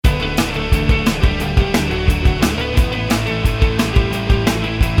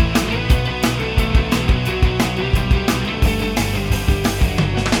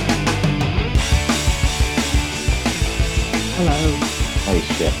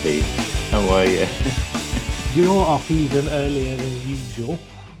Sheppy. How are you? You're up even earlier than usual.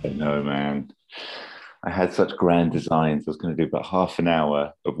 I know, man. I had such grand designs. I was going to do about half an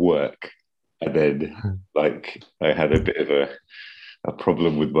hour of work, and then, I had a bit of a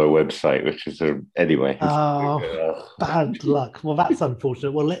problem with my website, which is anyway. Oh, bad luck. Well, that's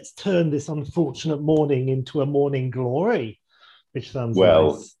unfortunate. Well, let's turn this unfortunate morning into a morning glory, which sounds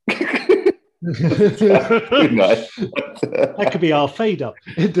Well, nice. nice. That could be our fade up.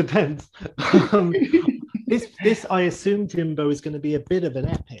 It depends. Um, this I assume, Jimbo, is going to be a bit of an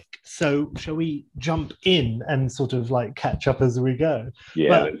epic. So shall we jump in and sort of like catch up as we go? Yeah,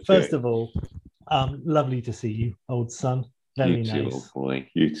 But let's do first it. of all, lovely to see you, old son. You Very too, old nice. boy.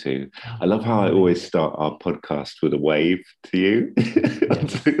 You too. I love how I Morning. always start our podcast with a wave to you.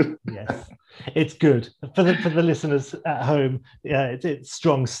 Yes, yes, it's good for the listeners at home. Yeah, it's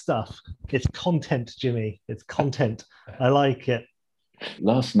strong stuff. It's content, Jimmy. It's content. I like it.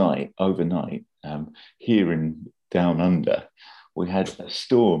 Last night, overnight, here in Down Under, we had a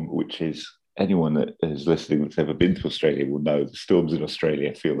storm, which is anyone that is listening that's ever been to Australia will know the storms in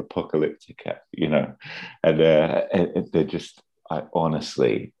Australia feel apocalyptic, and they're just, I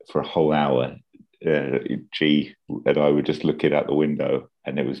honestly, for a whole hour, G and I were just looking out the window,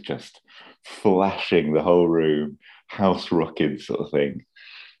 and it was just flashing the whole room, house rocking sort of thing.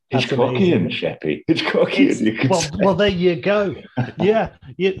 That's Hitchcockian, amazing. Sheppy. Hitchcockian, It's you could well. say. There you go. Yeah,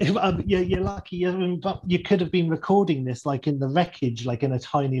 you're lucky. But you could have been recording this like in the wreckage, like in a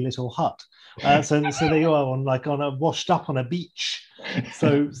tiny little hut. So there you are on a washed up on a beach.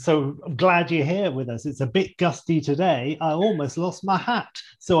 So I'm glad you're here with us. It's a bit gusty today. I almost lost my hat.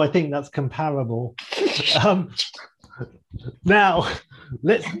 So I think that's comparable. Um, Now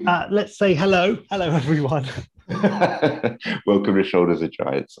let's say hello everyone. Welcome to Shoulders of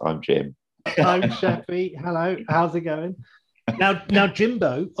Giants. I'm Jim. I'm Sheffy. Hello, how's it going? Now,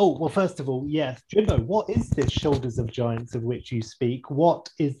 Jimbo. Oh, well, first of all, yes, Jimbo. What is this Shoulders of Giants of which you speak? What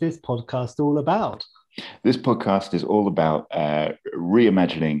is this podcast all about? This podcast is all about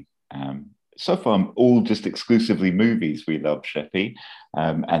reimagining. So far, all just exclusively movies we love, Sheppy,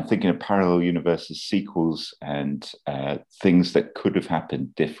 and thinking of parallel universes, sequels, and things that could have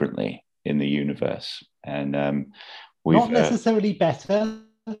happened differently in the universe. And we've, Not necessarily better,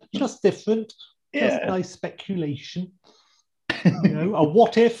 just different, just yeah, nice speculation. A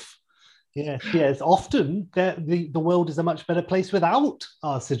what if? Yes, yes. Often the world is a much better place without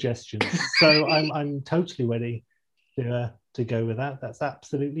our suggestions. So I'm totally ready to go with that. That's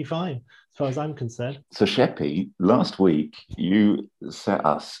absolutely fine as far as I'm concerned. So, Sheppy, last week you set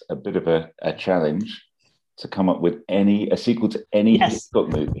us a bit of a challenge to come up with a sequel to any Yes, Hitchcock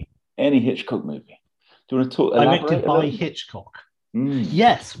movie. Any Hitchcock movie. Do you want to directed elaborate a by little? Hitchcock. Mm.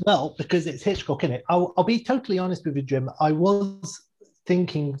 Yes, well, because it's Hitchcock in it. I'll be totally honest with you, Jim. I was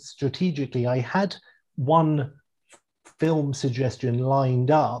thinking strategically. I had one film suggestion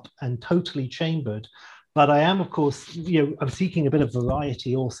lined up and totally chambered. But I am, of course, I'm seeking a bit of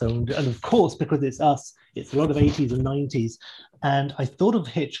variety also. And of course, because it's us, it's a lot of 80s and 90s. And I thought of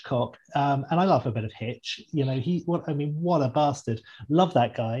Hitchcock, and I love a bit of Hitch. What a bastard. Love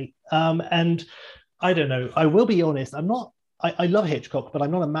that guy. And I don't know. I will be honest. I'm not. I love Hitchcock, but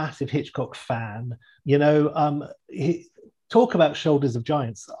I'm not a massive Hitchcock fan. Talk about Shoulders of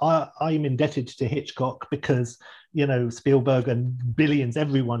Giants. I'm indebted to Hitchcock because Spielberg and billions,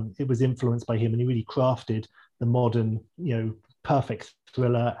 everyone, it was influenced by him, and he really crafted the modern, perfect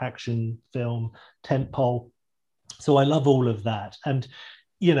thriller action film tentpole. So I love all of that, and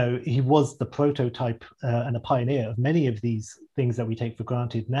he was the prototype and a pioneer of many of these things that we take for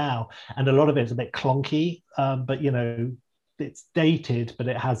granted now, and a lot of it's a bit clunky, but it's dated, but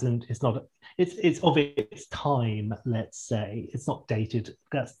it hasn't. It's not. It's of its time. Let's say it's not dated.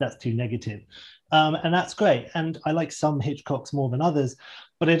 That's too negative, and that's great. And I like some Hitchcocks more than others.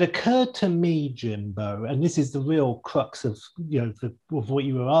 But it occurred to me, Jimbo, and this is the real crux of of what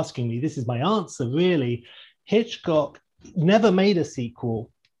you were asking me. This is my answer, really. Hitchcock never made a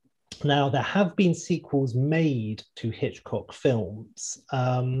sequel. Now there have been sequels made to Hitchcock films,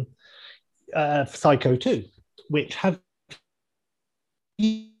 Psycho 2, which have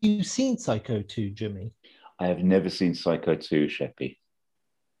you seen Psycho 2, Jimmy? I have never seen Psycho 2, Sheppy.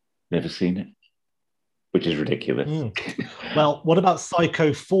 Never seen it, which is ridiculous. Mm. Well, what about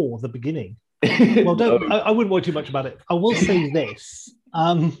Psycho 4, the beginning? Well, No. I wouldn't worry too much about it. I will say this.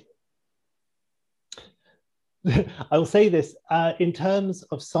 I will say this in terms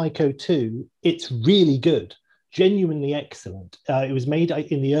of Psycho 2, it's really good, genuinely excellent. It was made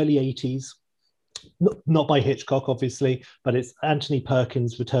in the early 80s, not by Hitchcock, obviously, but it's Anthony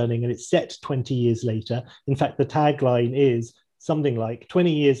Perkins returning, and it's set 20 years later. In fact, the tagline is something like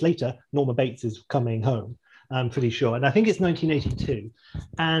 20 years later, Norma Bates is coming home, I'm pretty sure. And I think it's 1982.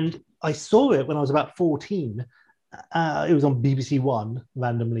 And I saw it when I was about 14. It was on BBC One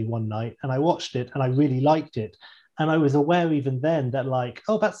randomly one night, and I watched it and I really liked it. And I was aware even then that, like,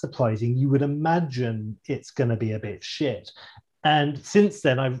 oh, that's surprising. You would imagine it's going to be a bit shit. And since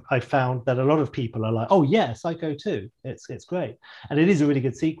then, I found that a lot of people are like, oh, yeah, Psycho 2. It's great. And it is a really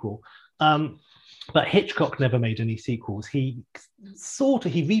good sequel. But Hitchcock never made any sequels. He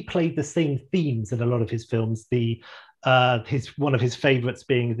replayed the same themes in a lot of his films. One of his favorites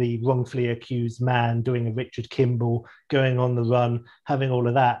being the wrongfully accused man doing a Richard Kimball, going on the run, having all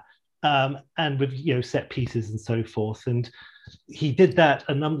of that, and with set pieces and so forth. And he did that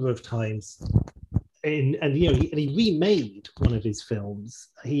a number of times. He remade one of his films.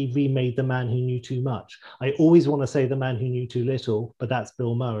 He remade The Man Who Knew Too Much. I always want to say The Man Who Knew Too Little, but that's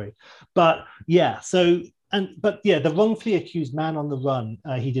Bill Murray. But yeah, the wrongfully accused man on the run,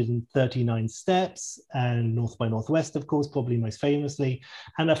 he did in 39 Steps and North by Northwest, of course, probably most famously.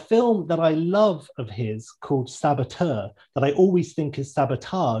 And a film that I love of his called Saboteur, that I always think is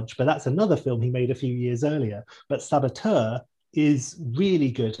Sabotage, but that's another film he made a few years earlier. But Saboteur is really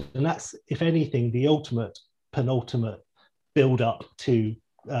good. And that's, if anything, the penultimate build up to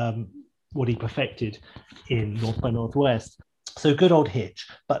what he perfected in North by Northwest. So good old Hitch.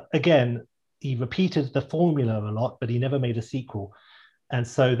 But again, he repeated the formula a lot, but he never made a sequel. And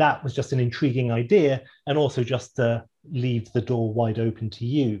so that was just an intriguing idea, and also just to leave the door wide open to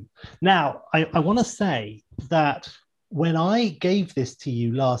you. Now, I want to say that when I gave this to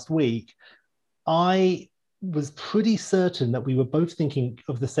you last week, I was pretty certain that we were both thinking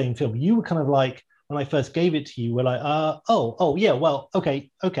of the same film. You were kind of like, when I first gave it to you, we're like, oh yeah, well,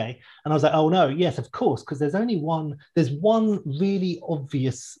 okay. And I was like, oh no, yes, of course, because there's one really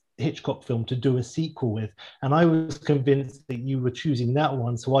obvious Hitchcock film to do a sequel with. And I was convinced that you were choosing that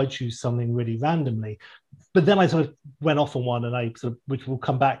one, so I choose something really randomly. But then I sort of went off on one, and which we'll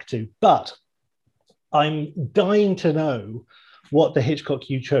come back to. But I'm dying to know what the Hitchcock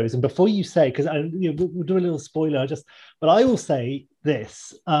you chose. And before you say, because we'll do a little spoiler, but I will say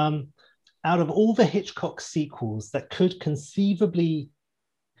this: out of all the Hitchcock sequels that could conceivably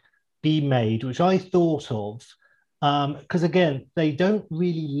be made, which I thought of, because again, they don't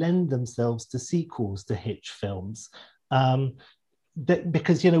really lend themselves to sequels to Hitch films.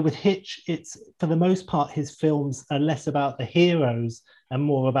 Because with Hitch, it's for the most part his films are less about the heroes and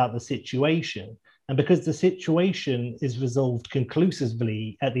more about the situation. And because the situation is resolved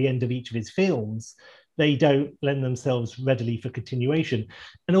conclusively at the end of each of his films, they don't lend themselves readily for continuation.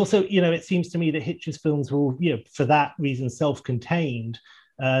 And also, it seems to me that Hitch's films were, for that reason, self-contained.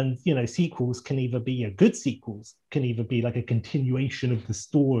 And, sequels can either be good sequels, can either be like a continuation of the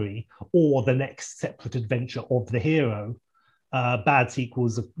story or the next separate adventure of the hero. Bad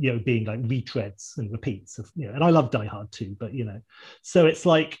sequels of, being like retreads and repeats of, and I love Die Hard too, but, so it's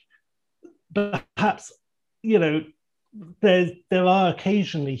like, perhaps, there are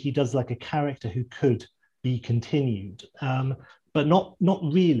occasionally he does like a character who could be continued, but not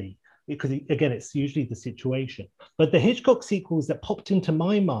really, because again, it's usually the situation. But the Hitchcock sequels that popped into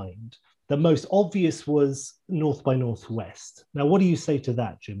my mind, the most obvious was North by Northwest. Now, what do you say to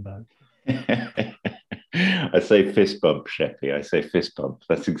that, Jimbo? I say fist bump, Sheppy. I say fist bump.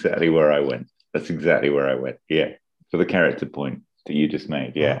 That's exactly where I went. Yeah, for the character point that you just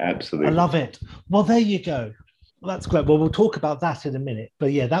made. Yeah, absolutely. I love it. Well, there you go. Well, that's great. Well, we'll talk about that in a minute.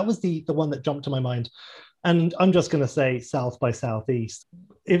 But yeah, that was the one that jumped to my mind. And I'm just going to say South by Southeast.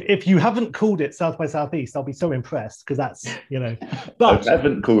 If you haven't called it South by Southeast, I'll be so impressed, because that's, But I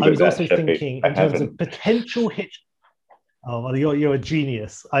haven't called I was it also that, thinking in terms of potential Hitch. Oh, well, you're a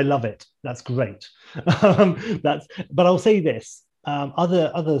genius. I love it. That's great. But I'll say this.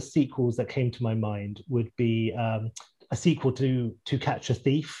 Other sequels that came to my mind would be a sequel to Catch a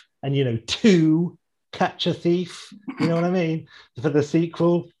Thief, and To Catch a Thief. You know what I mean? For the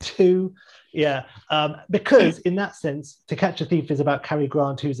sequel to, yeah, because in that sense, To Catch a Thief is about Cary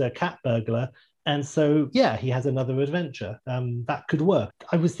Grant, who's a cat burglar, and so yeah, he has another adventure. That could work.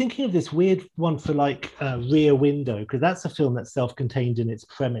 I was thinking of this weird one for like Rear Window, because that's a film that's self-contained in its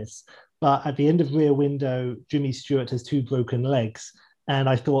premise. But at the end of Rear Window, Jimmy Stewart has 2 broken legs, and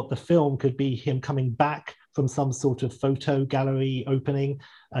I thought the film could be him coming back from some sort of photo gallery opening,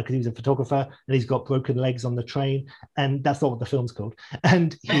 because he was a photographer, and he's got broken legs on the train, and that's not what the film's called.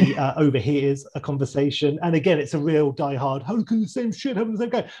 And he overhears a conversation, and again, it's a real die-hard, how can the same shit happen to the same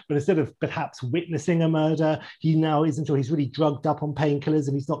guy? But instead of perhaps witnessing a murder, he now isn't sure. He's really drugged up on painkillers,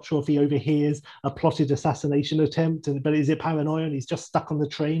 and he's not sure if he overhears a plotted assassination attempt. But is it paranoia? And he's just stuck on the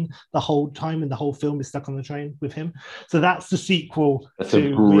train the whole time, and the whole film is stuck on the train with him. So that's the sequel. That's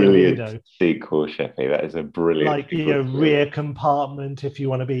to a brilliant Rear Window. sequel, Sheppy. That is a brilliant, like, you know, Rear Compartment, if you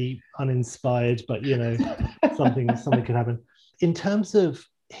want to be uninspired, but you know, something could happen. In terms of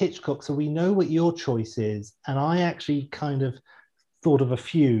Hitchcock, so we know what your choice is, and I actually kind of thought of a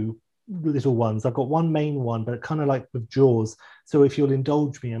few little ones. I've got one main one, but kind of like with Jaws. So if you'll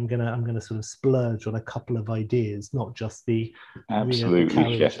indulge me, I'm gonna sort of splurge on a couple of ideas, not just the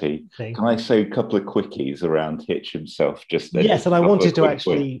absolutely, Sheppy. Can I say a couple of quickies around Hitch himself? Just yes, and I wanted to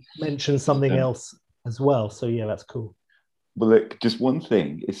actually mention something else as well. So yeah, that's cool. Well, look, just one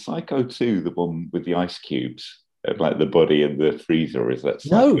thing: is Psycho 2 the one with the ice cubes? Like the body in the freezer, or is that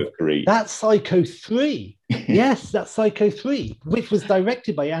Psycho 3? That's Psycho 3. Yes, that's Psycho 3, which was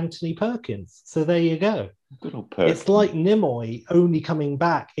directed by Anthony Perkins. So there you go. Good old Perkins. It's like Nimoy only coming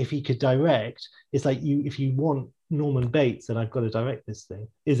back if he could direct. It's like if you want Norman Bates and I've got to direct this thing,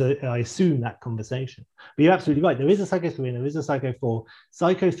 I assume that conversation. But you're absolutely right. There is a Psycho 3 and there is a Psycho 4.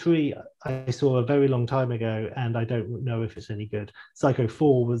 Psycho 3 I saw a very long time ago, and I don't know if it's any good. Psycho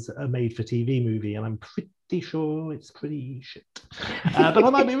 4 was a made-for-TV movie, and I'm pretty sure it's pretty shit. But I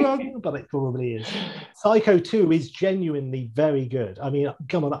might be wrong, but it probably is. Psycho 2 is genuinely very good. I mean,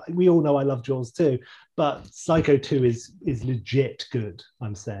 come on, we all know I love Jaws too, but Psycho 2 is legit good,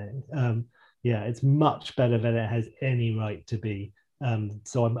 I'm saying. Yeah, it's much better than it has any right to be.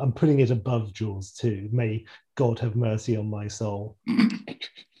 So I'm putting it above Jaws 2. May God have mercy on my soul.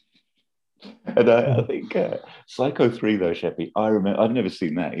 And I think Psycho 3, though, Sheppy, I remember, I've never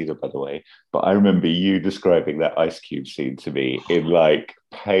seen that either, by the way, but I remember you describing that ice cube scene to me in like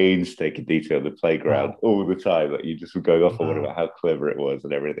painstaking detail on the playground all the time. Like you just were going off on about how clever it was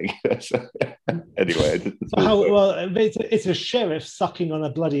and everything. So, anyway, it's a sheriff sucking on a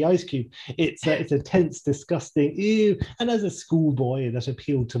bloody ice cube. It's a tense, disgusting, ew. And as a schoolboy, that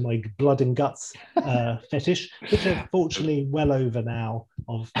appealed to my blood and guts fetish, which are fortunately well over now,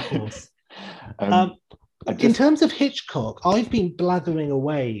 of course. In terms of Hitchcock, I've been blathering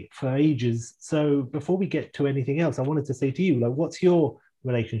away for ages. So before we get to anything else, I wanted to say to you, like, what's your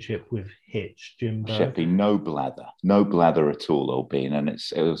relationship with Hitch, Jim Berg? Sheppy, no blather at all, old Bean, and it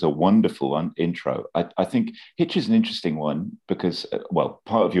was a wonderful intro. I think Hitch is an interesting one because, well,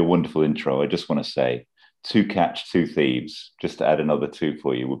 part of your wonderful intro, I just want to say, Two Catch, Two Thieves, just to add another two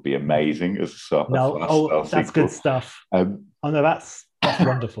for you, would be amazing as a sort of that's sequel. Good stuff. Oh no, that's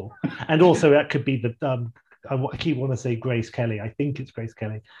wonderful. And also that could be the I keep wanting to say Grace Kelly. I think it's Grace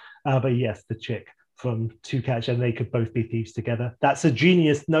Kelly, but yes, the chick from Two Catch, and they could both be thieves together. That's a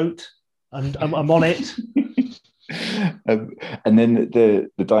genius note, and I'm on it. And then the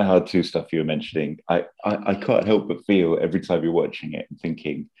Die Hard 2 stuff you were mentioning, I can't help but feel every time you're watching it and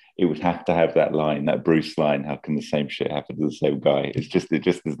thinking it would have to have that line, that Bruce line, how can the same shit happen to the same guy? It just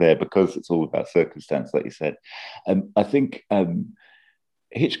is there because it's all about circumstance, like you said. I think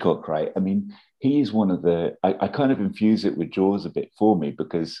Hitchcock, right? I mean, he is one of the, I kind of infuse it with Jaws a bit for me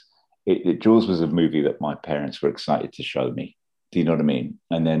because Jaws was a movie that my parents were excited to show me. Do you know what I mean?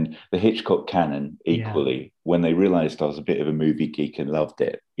 And then the Hitchcock canon equally, when they realized I was a bit of a movie geek and loved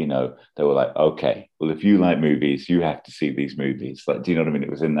it, you know, they were like, okay, well, if you like movies, you have to see these movies. Like, do you know what I mean?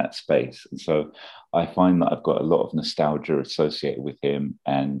 It was in that space. And so I find that I've got a lot of nostalgia associated with him,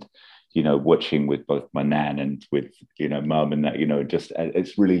 and, you know, watching with both my nan and with, you know, mum and that, you know, just,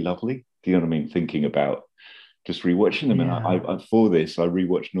 it's really lovely. Do you know what I mean? Thinking about just rewatching them, and I for this I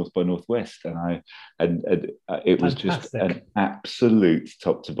rewatched North by Northwest, and it was just an absolute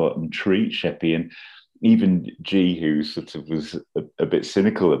top to bottom treat, Sheppy. And even G, who sort of was a bit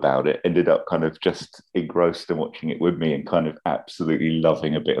cynical about it, ended up kind of just engrossed in watching it with me and kind of absolutely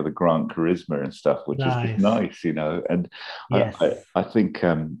loving a bit of the Grant charisma and stuff, which is just nice, you know. And yes. I think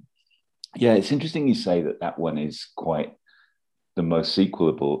it's interesting you say that one is quite the most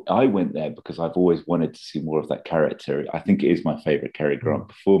sequelable. I went there because I've always wanted to see more of that character. I think it is my favorite Cary Grant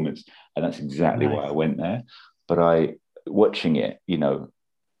performance, and that's exactly why I went there. But watching it, you know,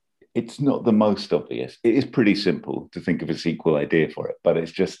 it's not the most obvious. It is pretty simple to think of a sequel idea for it, but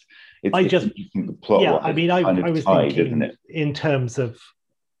it's just the plot. Yeah, I mean, I was tied, thinking, isn't it? In terms of,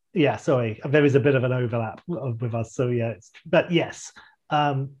 there is a bit of an overlap with us. So but yes.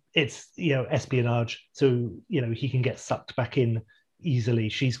 It's, you know, espionage, so, you know, he can get sucked back in easily.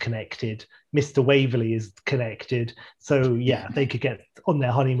 She's connected. Mr. Waverly is connected. So yeah, they could get on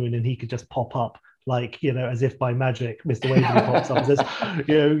their honeymoon and he could just pop up like, as if by magic. Mr. Waverly pops up and says,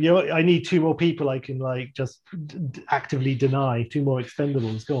 I need 2 more people I can like just actively deny, 2 more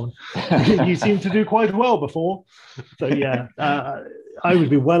expendables. Go on. You seem to do quite well before. So yeah, I would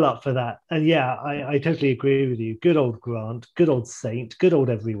be well up for that. And yeah, I totally agree with you. Good old Grant, good old Saint, good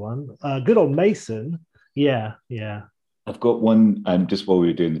old everyone, good old Mason. Yeah. I've got one, just while we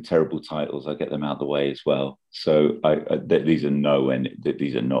were doing the terrible titles, I'll get them out of the way as well. So these are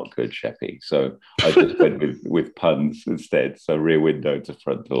these are not good, Sheppy. So I just went with puns instead. So Rear Window to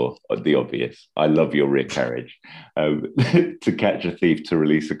Front Door, the obvious. I love your rear carriage. To Catch a Thief, to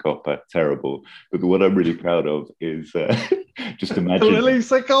Release a Copper, terrible. But the one I'm really proud of is just imagine. To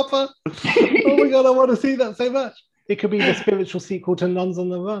Release a Copper? Oh my God, I want to see that so much. It could be the spiritual sequel to Nuns on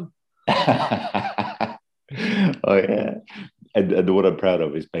the Run. Oh yeah, and what I'm proud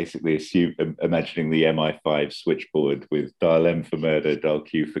of is basically imagining the MI5 switchboard with dial M for murder, dial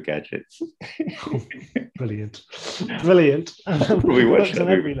Q for gadgets. Brilliant. We watched that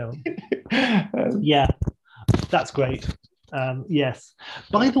every level. Yeah, that's great. Yes.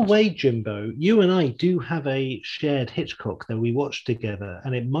 By the way, Jimbo, you and I do have a shared Hitchcock that we watched together,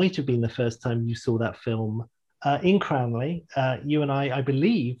 and it might have been the first time you saw that film in Cranley. You and I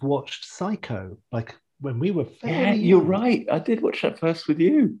believe, watched Psycho, like when we were fairly young. You're right. I did watch that first with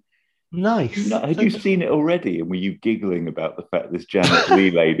you. Nice. Had you seen it already? And were you giggling about the fact this Janet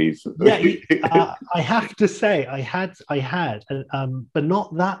Leigh ladies? Yeah, I have to say I had, but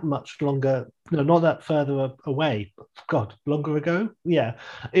not that much longer. No, not that further away. God, longer ago. Yeah,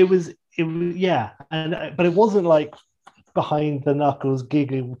 it was. Yeah, but it wasn't like behind the knuckles,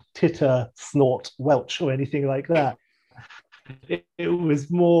 giggle, titter, snort, welch, or anything like that. It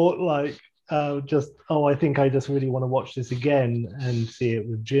was more like. I think I just really want to watch this again and see it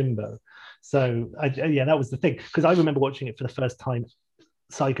with Jimbo. So that was the thing, because I remember watching it for the first time,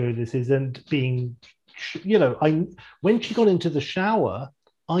 Psycho this is, and being, when she got into the shower,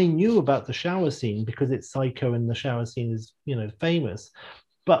 I knew about the shower scene because it's Psycho and the shower scene is, famous.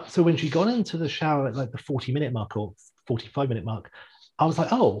 But so when she got into the shower at like the 40-minute mark or 45-minute mark, I was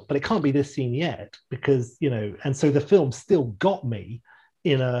like, oh, but it can't be this scene yet, because, and so the film still got me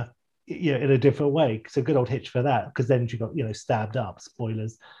in a different way. So good old Hitch for that, because then she got stabbed up,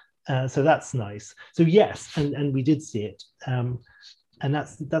 spoilers. So that's nice. So yes, and we did see it, and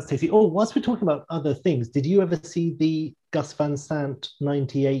that's tasty. Oh, whilst we're talking about other things, did you ever see the Gus Van Sant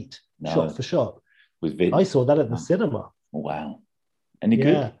 98 shot for shot with Vince? I saw that at the cinema. Wow. Any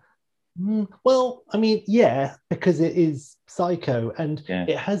good? Well, I mean, yeah, because it is Psycho, and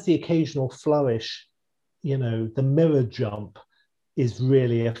it has the occasional flourish. The mirror jump is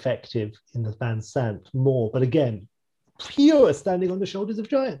really effective in the Van Sant more. But again, pure standing on the shoulders of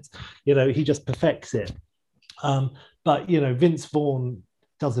giants. He just perfects it. But Vince Vaughn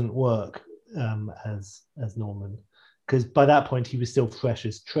doesn't work as Norman, because by that point he was still fresh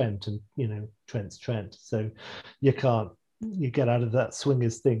as Trent, and Trent's Trent. So you get out of that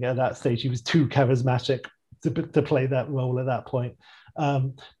swingers thing at that stage. He was too charismatic to play that role at that point.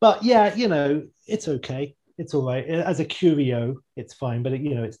 But yeah, it's okay. It's all right. As a curio, it's fine, but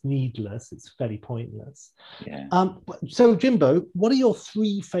it's needless. It's fairly pointless. Yeah. So Jimbo, what are your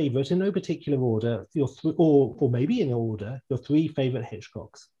 3 favorite, in no particular order, or maybe in order, your 3 favorite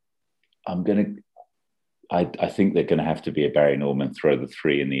Hitchcocks? I think they're gonna have to be a Barry Norman, throw the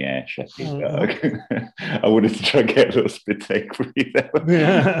 3 in the air, Sheppy. I wanted to try and get a little spit take for you there.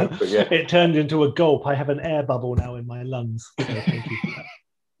 Yeah. It turned into a gulp. I have an air bubble now in my lungs. So thank you for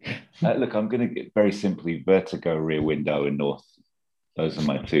that. Look, I'm going to get very simply Vertigo, Rear Window, and North. Those are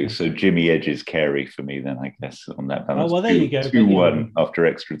my 2. So Jimmy Edge's Carey for me, then, I guess, on that balance. Oh, well, there you go. 2-1 after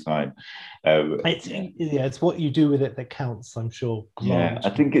extra time. It's what you do with it that counts, I'm sure. Grant,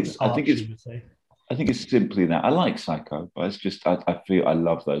 I think it's simply that. I like Psycho, but it's just I feel I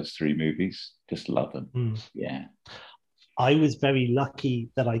love those 3 movies. Just love them. Yeah. I was very lucky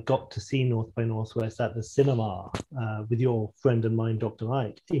that I got to see North by Northwest at the cinema with your friend and mine, Dr.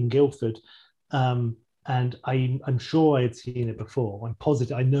 Ike, in Guildford. And I'm sure I had seen it before. I'm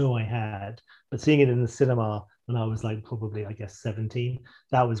positive. I know I had. But seeing it in the cinema when I was like probably, I guess, 17,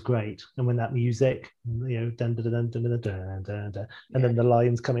 that was great. And when that music, dun, dun, dun, dun, dun, dun, dun, dun, dun, and then the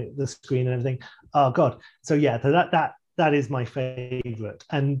lines coming at the screen and everything. Oh, God. So, yeah, that is my favorite,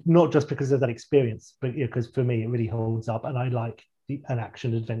 and not just because of that experience, but because for me it really holds up, and I like an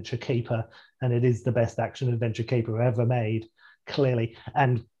action adventure caper, and it is the best action adventure caper ever made, clearly,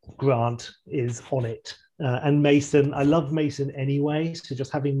 and Grant is on it, and Mason. I love Mason anyway, so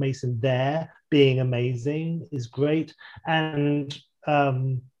just having Mason there being amazing is great, and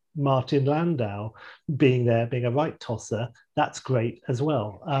Martin Landau being there, being a right tosser, that's great as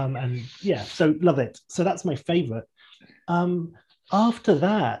well. And yeah, so love it. So that's my favorite. After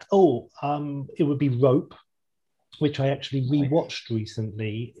that, it would be Rope, which I actually rewatched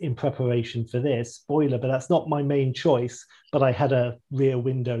recently in preparation for this. Spoiler, but that's not my main choice. But I had a Rear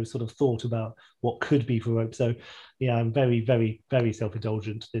Window sort of thought about what could be for Rope. So yeah, I'm very, very, very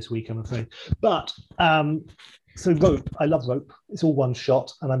self-indulgent this week, I'm afraid. But so Rope, I love Rope. It's all one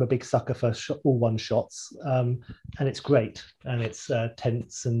shot, and I'm a big sucker for all one shots. And it's great, and it's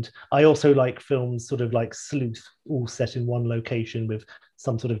tense. And I also like films sort of like Sleuth, all set in one location with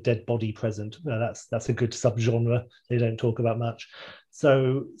some sort of dead body present. That's a good subgenre they don't talk about much.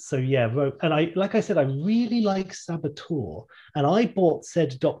 So yeah, Rope. And like I said, I really like Saboteur, and I bought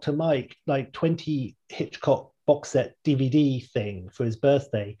said Dr. Mike like 20 Hitchcock box set DVD thing for his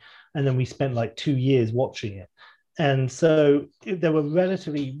birthday, and then we spent like 2 years watching it. And so there were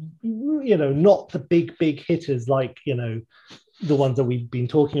relatively, not the big hitters like, the ones that we've been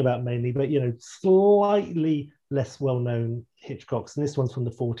talking about mainly, but, slightly less well-known Hitchcocks. And this one's from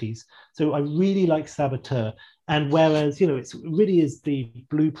the 40s. So I really like Saboteur. And whereas, it really is the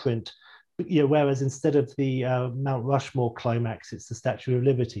blueprint, whereas instead of the Mount Rushmore climax, it's the Statue of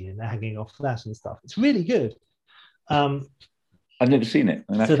Liberty and they're hanging off that and stuff. It's really good. I've never seen it.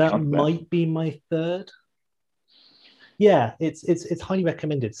 So that might be my third. Yeah, it's highly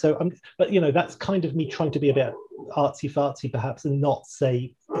recommended. So but that's kind of me trying to be a bit artsy fartsy perhaps, and not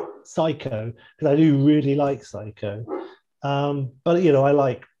say Psycho, because I do really like Psycho. But I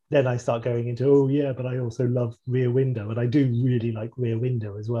like, then I start going into, but I also love Rear Window, and I do really like Rear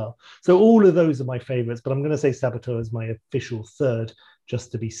Window as well. So all of those are my favorites, but I'm going to say Saboteur is my official third,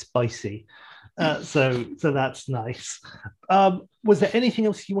 just to be spicy. So that's nice. Was there anything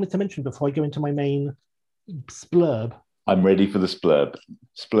else you wanted to mention before I go into my main splurb? I'm ready for the splurb.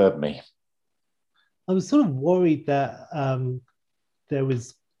 Splurb me. I was sort of worried that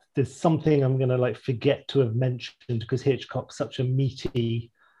there's something I'm going to like forget to have mentioned, because Hitchcock's such a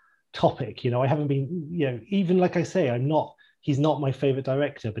meaty topic. I haven't been, even like I say, he's not my favorite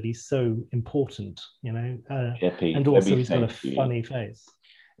director, but he's so important, Jeppy, and also he's got a funny face.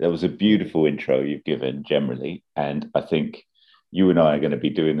 That was a beautiful intro you've given generally. And I think you and I are going to be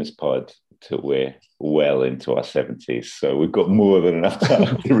doing this pod till we're well into our 70s. So we've got more than enough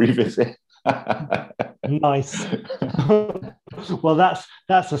time to revisit. Nice. Well, that's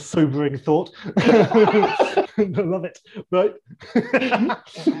a sobering thought. I love it. Right.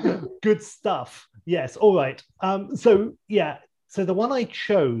 Good stuff. Yes. All right. So the one I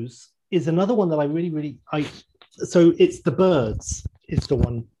chose is another one that I really so it's The Birds. Is the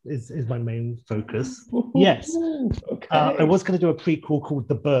one is my main focus. Yes. Okay. I was going to do a prequel called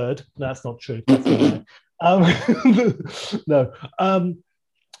The Bird. No, that's not true. That's not no.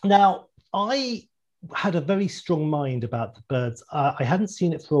 Now, I had a very strong mind about The Birds. I hadn't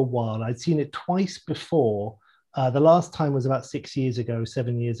seen it for a while. I'd seen it twice before. The last time was about 7 years ago,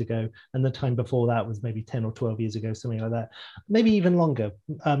 and the time before that was maybe 10 or 12 years ago, something like that. Maybe even longer.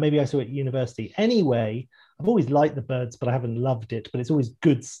 Maybe I saw it at university. Anyway, I've always liked The Birds, but I haven't loved it, but it's always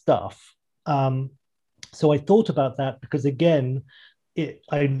good stuff. So I thought about that because, again,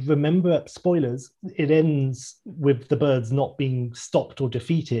 I remember, spoilers, it ends with the birds not being stopped or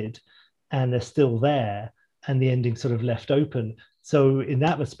defeated, and they're still there, and the ending sort of left open. So in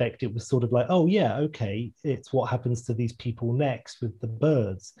that respect, it was sort of like, oh yeah, okay, it's what happens to these people next with the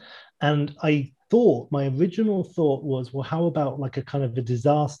birds. And my original thought was, well, how about like a kind of a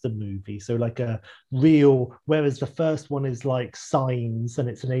disaster movie? So like a real, whereas the first one is like Signs and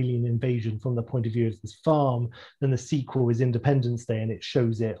it's an alien invasion from the point of view of this farm, then the sequel is Independence Day and it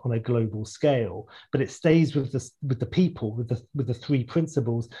shows it on a global scale, but it stays with the people, with the three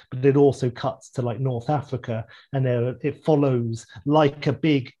principles, but it also cuts to like North Africa, and it follows like a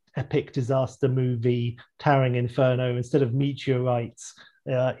big epic disaster movie, Towering Inferno. Instead of meteorites,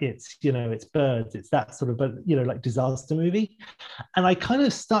 it's birds. It's that sort of, like disaster movie. And I kind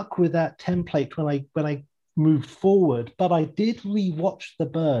of stuck with that template when I moved forward, but I did rewatch The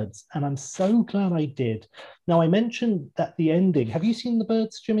Birds, and I'm so glad I did. Now, I mentioned that the ending. Have you seen The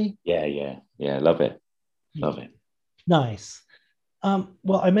Birds, Jimmy? Yeah. Love it. Nice.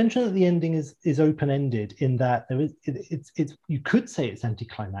 Well, I mentioned that the ending is open-ended in that it's you could say it's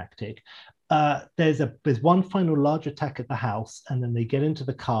anticlimactic. There's one final large attack at the house, and then they get into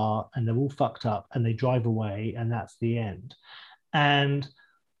the car and they're all fucked up and they drive away, and that's the end. And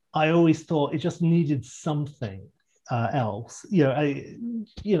I always thought it just needed something else.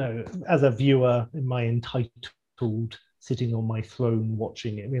 As a viewer in my entitled sitting on my throne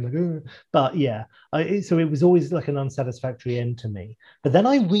watching it, being like, "Ugh." But yeah, so it was always like an unsatisfactory end to me. But then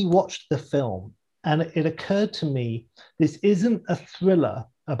I rewatched the film, and it occurred to me this isn't a thriller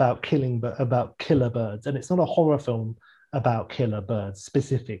about about killer birds, and it's not a horror film about killer birds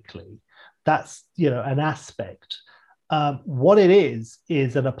specifically. That's an aspect. What it is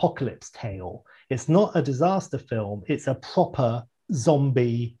an apocalypse tale. It's not a disaster film. It's a proper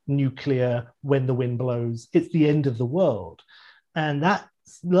zombie nuclear when the wind blows. It's the end of the world. And that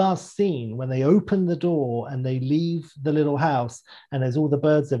last scene when they open the door and they leave the little house and there's all the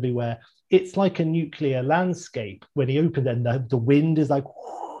birds everywhere, it's like a nuclear landscape when he opened it, and the wind is like,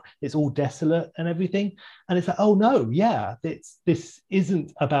 it's all desolate and everything. And it's like, oh no, yeah, this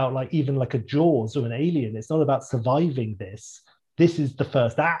isn't about like even like a Jaws or an Alien. It's not about surviving this. This is the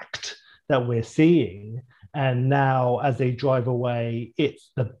first act that we're seeing. And now as they drive away,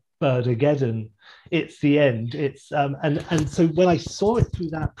 it's the Birdageddon. It's the end. It's and so when I saw it through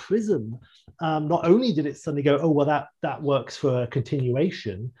that prism, not only did it suddenly go, oh well, that works for a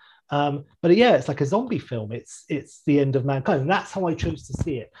continuation, but yeah, it's like a zombie film. It's the end of mankind, and that's how I chose to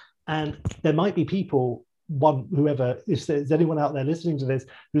see it. And there might be people, whoever, if there's anyone out there listening to this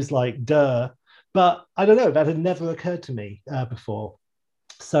who's like, duh, but I don't know, that had never occurred to me before.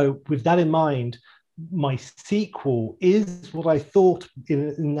 So with that in mind, my sequel is what I thought,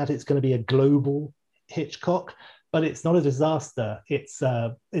 in that it's going to be a global Hitchcock, but it's not a disaster. It's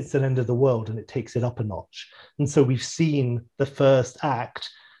an end of the world, and it takes it up a notch. And so we've seen the first act,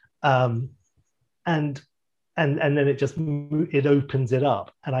 and then it opens it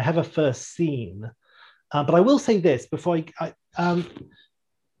up. And I have a first scene, but I will say this before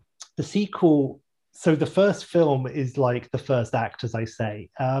the sequel. So the first film is like the first act, as I say.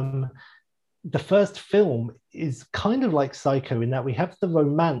 The first film is kind of like Psycho in that we have the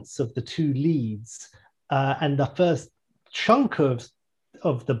romance of the two leads, and the first chunk of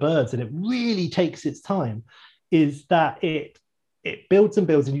the birds, and it really takes its time, is that it builds and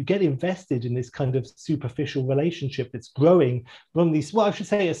builds, and you get invested in this kind of superficial relationship that's growing from these, well, I should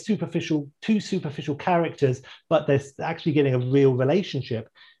say two superficial characters, but they're actually getting a real relationship.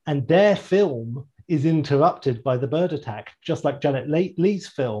 And their film is interrupted by the bird attack, just like Janet Leigh's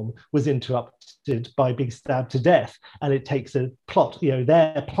film was interrupted by being stabbed to death. And it takes a plot,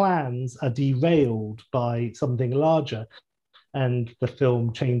 their plans are derailed by something larger, and the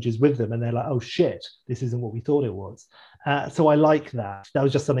film changes with them, and they're like, oh shit, this isn't what we thought it was. So I like that. That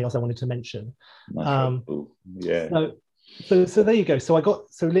was just something else I wanted to mention. Yeah. So there you go. So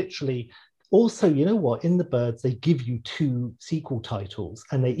literally, also, you know what? In The Birds, they give you two sequel titles,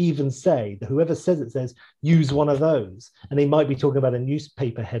 and they even say that whoever says it says, use one of those. And they might be talking about a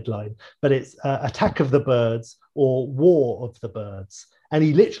newspaper headline, but it's Attack of the Birds or War of the Birds. And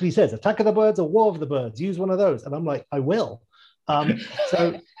he literally says, Attack of the Birds or War of the Birds, use one of those. And I'm like, I will.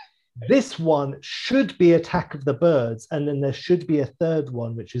 So this one should be Attack of the Birds, and then there should be a third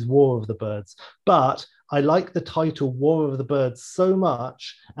one, which is War of the Birds. But I like the title War of the Birds so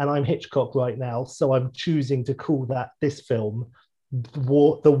much, and I'm Hitchcock right now, so I'm choosing to call this film the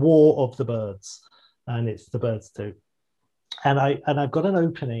War of the Birds, and it's The Birds too. And I've got an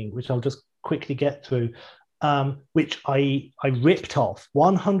opening which I'll just quickly get through, which I ripped off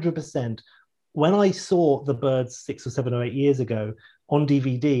 100%. When I saw The Birds 6 or 7 or 8 years ago on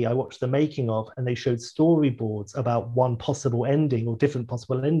DVD, I watched the making of, and they showed storyboards about one possible ending or different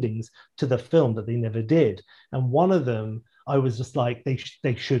possible endings to the film that they never did. And one of them, I was just like, they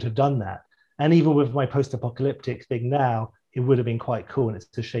should have done that. And even with my post-apocalyptic thing now, it would have been quite cool, and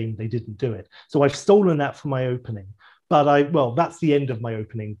it's a shame they didn't do it. So I've stolen that from my opening. But that's the end of my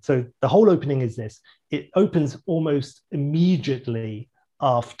opening. So the whole opening is this. It opens almost immediately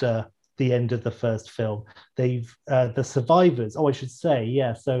after the end of the first film. They've the survivors. Oh, I should say,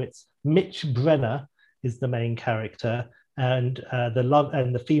 yeah. So it's Mitch Brenner is the main character, and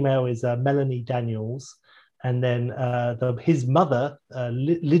the female is Melanie Daniels, and then his mother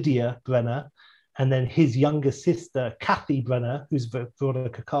Lydia Brenner, and then his younger sister Kathy Brenner, who's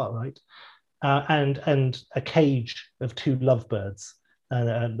Veronica Cartwright, and a cage of two lovebirds,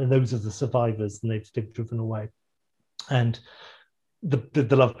 and those are the survivors, and they've driven away, and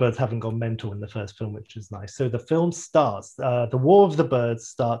the lovebirds haven't gone mental in the first film, which is nice. So the film starts, the War of the Birds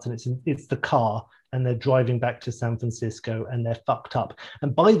starts, and it's the car, and they're driving back to San Francisco, and they're fucked up.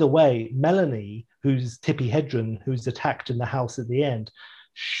 And by the way, Melanie, who's Tippi Hedren, who's attacked in the house at the end,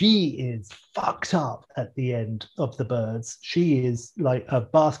 she is fucked up at the end of The Birds. She is like a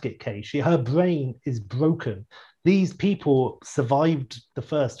basket case. Her brain is broken. these people survived the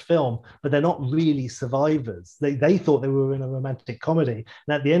first film, but they're not really survivors. They thought they were in a romantic comedy,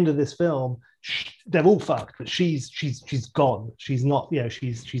 and at the end of this film, they're all fucked. But she's gone. She's not.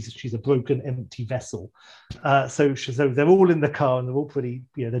 She's a broken, empty vessel. So they're all in the car, and they're all pretty.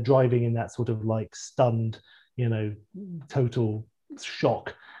 They're driving in that sort of like stunned, total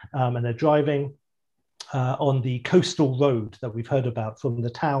shock, and they're driving on the coastal road that we've heard about from the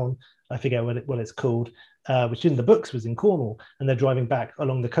town. I forget what it's called, which in the books was in Cornwall. And they're driving back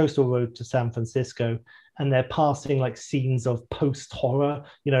along the coastal road to San Francisco. And they're passing like scenes of post-horror,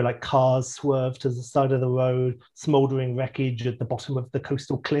 like cars swerved to the side of the road, smoldering wreckage at the bottom of the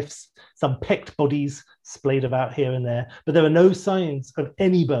coastal cliffs, some picked bodies splayed about here and there. But there are no signs of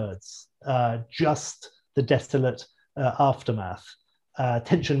any birds, just the desolate aftermath.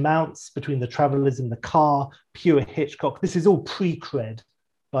 Tension mounts between the travelers in the car, pure Hitchcock. This is all pre-cred,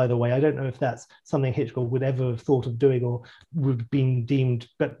 by the way. I don't know if that's something Hitchcock would ever have thought of doing or would have been deemed,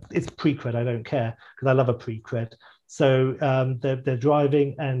 but it's pre-cred. I don't care because I love a pre-cred. So they're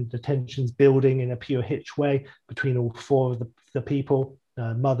driving and the tension's building in a pure Hitch way between all four of the people,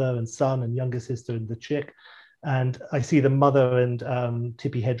 mother and son and younger sister and the chick. And I see the mother and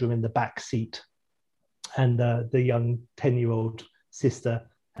Tippi Hedren in the back seat, and the young 10-year-old sister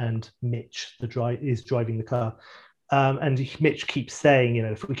and Mitch is driving the car. And Mitch keeps saying,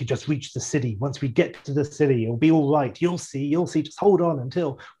 if we could just reach the city, once we get to the city, it'll be all right. You'll see, just hold on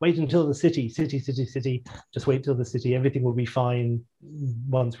wait until the city, just wait till the city. Everything will be fine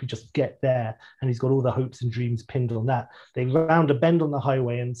once we just get there. And he's got all the hopes and dreams pinned on that. They round a bend on the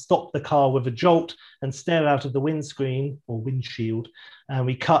highway and stop the car with a jolt and stare out of the windscreen or windshield. And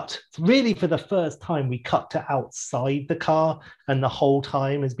we cut, really for the first time, we cut to outside the car. And the whole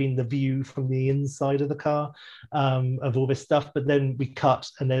time has been the view from the inside of the car of all this stuff. But then we cut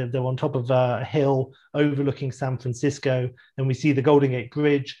and they're on top of a hill overlooking San Francisco. And we see the Golden Gate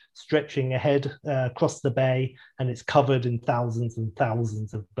Bridge stretching ahead across the bay. And it's covered in thousands and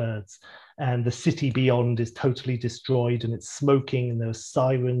thousands of birds. And the city beyond is totally destroyed and it's smoking and there are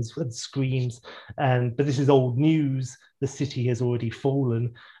sirens and screams. But this is old news. The city has already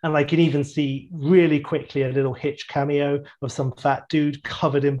fallen. And I can even see really quickly a little Hitch cameo of some fat dude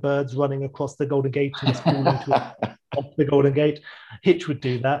covered in birds running across the Golden Gate and falling off the Golden Gate. Hitch would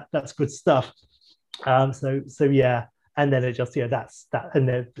do that. That's good stuff. So yeah. And then it just, that's that.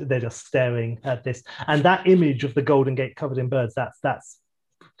 And they're just staring at this. And that image of the Golden Gate covered in birds, that's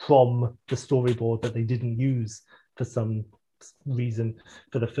from the storyboard that they didn't use for some reason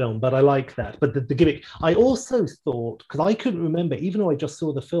for the film, but I like that. But the gimmick, I also thought, because I couldn't remember, even though I just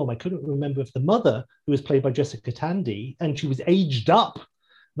saw the film, I couldn't remember if the mother, who was played by Jessica Tandy, and she was aged up.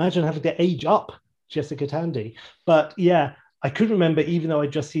 Imagine having to age up Jessica Tandy. But yeah, I couldn't remember, even though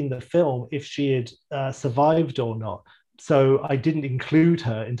I'd just seen the film, if she had survived or not. So I didn't include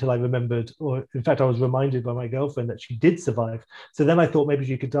her until I remembered, or in fact, I was reminded by my girlfriend that she did survive. So then I thought maybe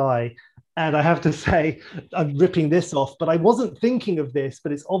she could die. And I have to say, I'm ripping this off, but I wasn't thinking of this,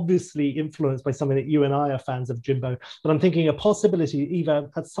 but it's obviously influenced by something that you and I are fans of, Jimbo. But I'm thinking a possibility either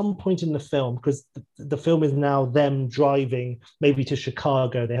at some point in the film, because the film is now them driving maybe to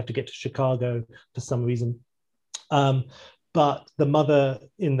Chicago. They have to get to Chicago for some reason. But the mother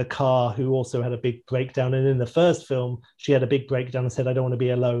in the car, who also had a big breakdown, and in the first film, she had a big breakdown and said, I don't want to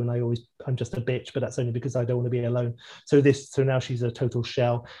be alone. I'm just a bitch, but that's only because I don't want to be alone. So now she's a total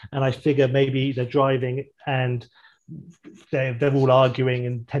shell. And I figure maybe they're driving and they're all arguing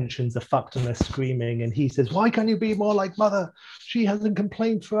and tensions are fucked and they're screaming. And he says, why can't you be more like mother? She hasn't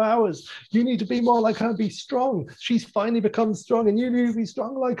complained for hours. You need to be more like her, be strong. She's finally become strong and you need to be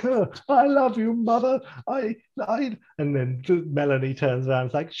strong like her. I love you, mother. And then Melanie turns around and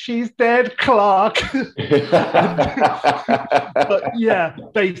is like, she's dead, Clark. But yeah,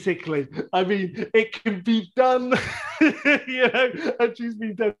 basically, I mean, it can be done, and she's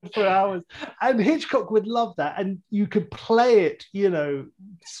been dead for hours. And Hitchcock would love that. And you could play it,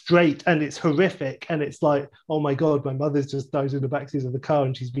 straight, and it's horrific. And it's like, oh my God, my mother's just died in the backseat of the car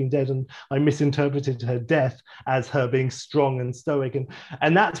and she's been dead. And I misinterpreted her death as her being strong and stoic.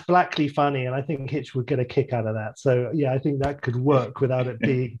 And that's blackly funny. And I think Hitch would get a kick out of that. So yeah, I think that could work without it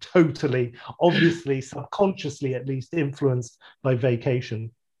being totally, obviously, subconsciously at least influenced by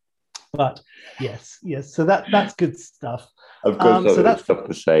Vacation. But yes. So that's good stuff. I've got that's stuff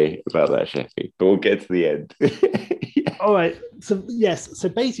to say about that, Sheffy, but we'll get to the end. Yeah. All right. So yes. So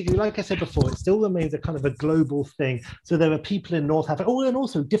basically, like I said before, it still remains a kind of a global thing. So there are people in North Africa, and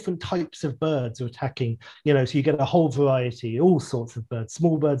also different types of birds are attacking. So you get a whole variety, all sorts of birds,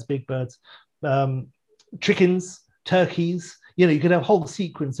 small birds, big birds, chickens, turkeys, You know, you could have a whole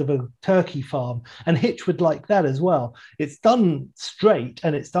sequence of a turkey farm, and Hitch would like that as well. It's done straight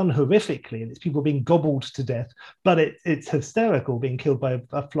and it's done horrifically, and it's people being gobbled to death, but it's hysterical being killed by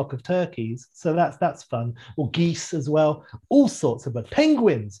a flock of turkeys. So that's fun. Or geese as well, all sorts of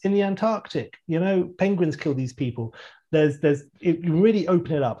penguins in the Antarctic. You know, penguins kill these people. You really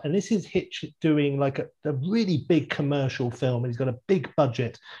open it up, and this is Hitch doing like a really big commercial film, and he's got a big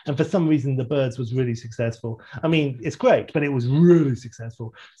budget, and for some reason The Birds was really successful. I mean, it's great, but it was really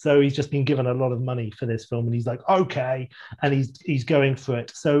successful, so he's just been given a lot of money for this film, and he's like, okay, and he's going for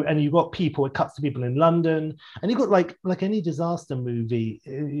it. So, and you've got people, it cuts to people in London, and you've got like any disaster movie,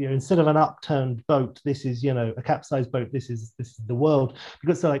 you know, instead of an upturned boat, this is, you know, a capsized boat, this is the world. You've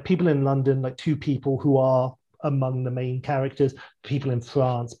got so like people in London, like two people who are among the main characters, people in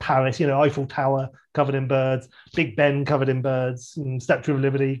France, Paris, you know, Eiffel Tower covered in birds, Big Ben covered in birds, Statue of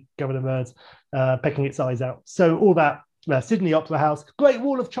Liberty covered in birds, pecking its eyes out. So all that, Sydney Opera House, Great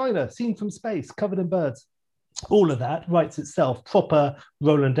Wall of China, seen from space, covered in birds. All of that writes itself, proper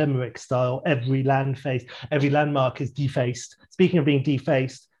Roland Emmerich style. Every landmark is defaced. Speaking of being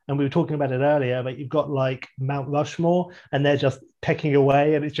defaced, and we were talking about it earlier, but you've got like Mount Rushmore, and they're just pecking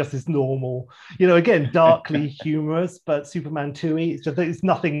away, and it's just this normal, you know, again, darkly humorous, but Superman 2-y, it's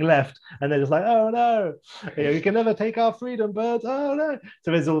nothing left, and they're just like, oh no, you know, you can never take our freedom, birds, oh no.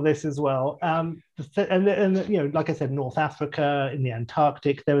 So there's all this as well. And you know, like I said, North Africa, in the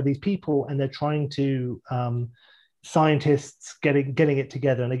Antarctic, there are these people, and they're trying to scientists getting it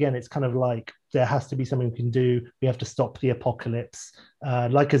together. And again, it's kind of like there has to be something we can do. We have to stop the apocalypse,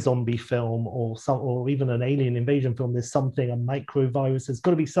 like a zombie film or even an alien invasion film. There's something, a microvirus. There's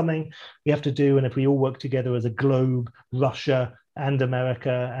got to be something we have to do. And if we all work together as a globe, Russia and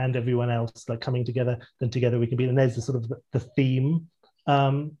America and everyone else, like coming together, then together we can be. And there's the sort of the theme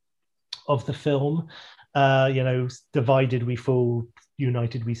of the film. You know, divided we fall,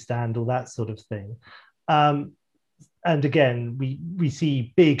 united we stand, all that sort of thing. And again, we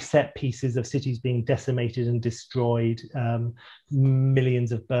see big set pieces of cities being decimated and destroyed,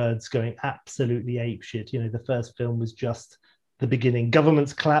 millions of birds going absolutely apeshit. You know, the first film was just the beginning.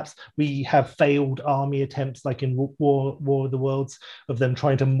 Governments collapse. We have failed army attempts, like in War of the Worlds, of them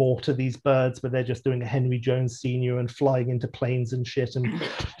trying to mortar these birds, but they're just doing a Henry Jones Sr. and flying into planes and shit. And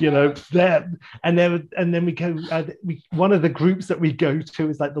you know, and then we go. One of the groups that we go to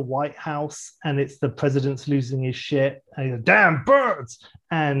is like the White House, and it's the president's losing his shit. And goes, damn birds!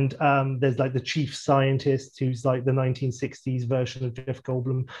 And there's like the chief scientist, who's like the 1960s version of Jeff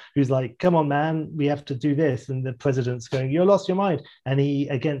Goldblum, who's like, come on, man, we have to do this. And the president's going, you're lost your mind. And he,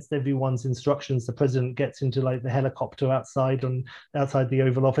 against everyone's instructions, the president gets into like the helicopter outside the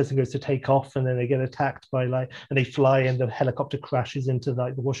Oval Office and goes to take off. And then they get attacked by and they fly, and the helicopter crashes into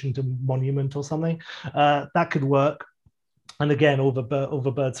like the Washington Monument or something. That could work. And again, all the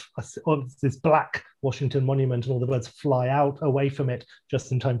birds, this black Washington Monument, and all the birds fly out away from it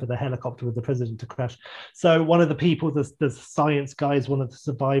just in time for the helicopter with the president to crash. So one of the people, the science guy, is one of the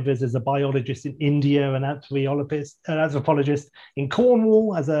survivors, is a biologist in India, an anthropologist in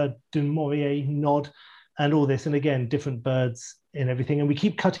Cornwall, as a Du Maurier nod, and all this. And again, different birds in everything. And we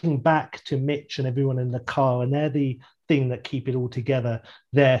keep cutting back to Mitch and everyone in the car, and they're the thing that keep it all together.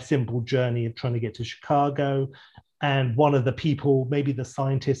 Their simple journey of trying to get to Chicago. And one of the people, maybe the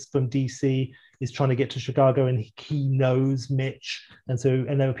scientist from DC, is trying to get to Chicago, and he knows Mitch. And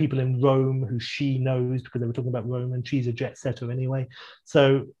there are people in Rome who she knows, because they were talking about Rome, and she's a jet setter anyway.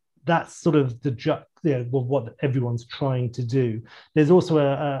 So that's sort of what everyone's trying to do. There's also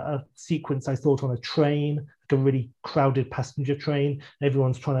a sequence, I thought, on a train, like a really crowded passenger train.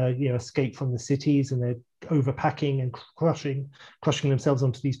 Everyone's trying to escape from the cities, and they're overpacking and crushing themselves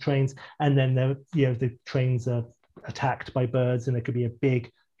onto these trains. And then the trains are attacked by birds, and there could be a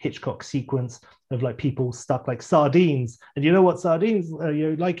big Hitchcock sequence of like people stuck like sardines. And you know what sardines,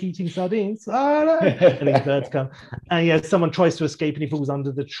 you like eating sardines? Oh, no. And these birds come, and someone tries to escape, and he falls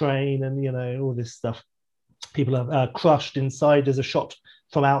under the train, and all this stuff. People are crushed inside. There's a shot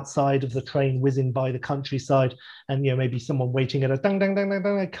from outside of the train whizzing by the countryside, and maybe someone waiting at a dang dang dang dang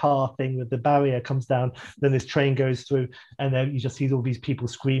dang car thing with the barrier comes down. Then this train goes through, and then you just see all these people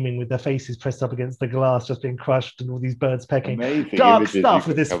screaming with their faces pressed up against the glass, just being crushed, and all these birds pecking. Amazing dark stuff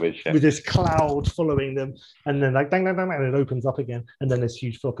with this cloud following them, and then like dang dang dang, and it opens up again, and then this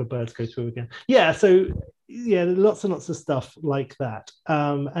huge flock of birds go through again. So lots and lots of stuff like that.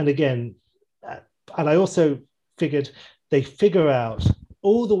 And again, and I also figured they figure out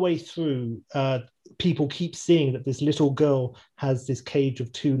all the way through, people keep seeing that this little girl has this cage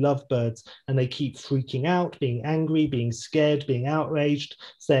of 2 lovebirds, and they keep freaking out, being angry, being scared, being outraged,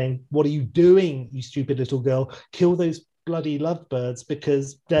 saying, what are you doing, you stupid little girl? Kill those bloody lovebirds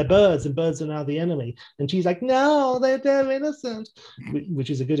because they're birds and birds are now the enemy. And she's like, no, they're innocent, which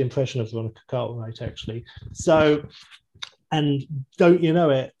is a good impression of Veronica Cartwright, actually. So, and don't you know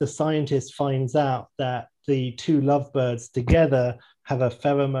it, the scientist finds out that the two lovebirds together have a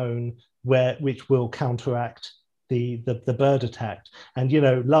pheromone which will counteract the bird attack. And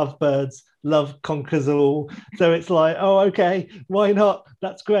lovebirds, love conquers all. So it's like, oh, okay, why not?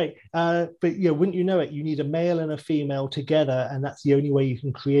 That's great. But wouldn't you know it, you need a male and a female together, and that's the only way you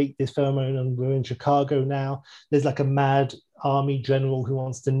can create this pheromone. And we're in Chicago now. There's like a mad army general who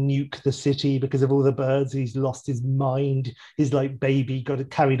wants to nuke the city because of all the birds. He's lost his mind. His like baby got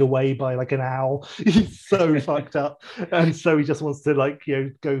carried away by like an owl. He's so fucked up, and so he just wants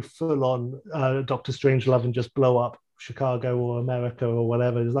to go full on Doctor Strangelove and just blow up Chicago or America or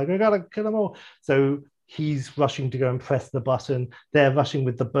whatever. He's like, I gotta kill them all. So he's rushing to go and press the button. They're rushing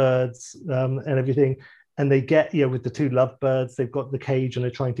with the birds and everything. And they get, with the two lovebirds, they've got the cage and they're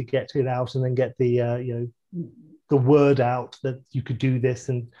trying to get it out and then get the word out that you could do this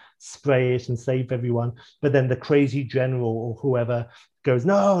and spray it and save everyone. But then the crazy general or whoever goes,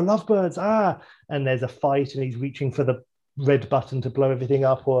 no, lovebirds, and there's a fight and he's reaching for the red button to blow everything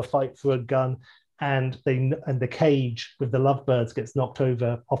up, or a fight for a gun. And the cage with the lovebirds gets knocked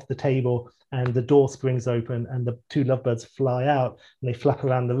over off the table, and the door springs open, and the two lovebirds fly out, and they flap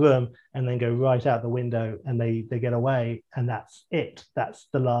around the room, and then go right out the window, and they get away, and that's it. That's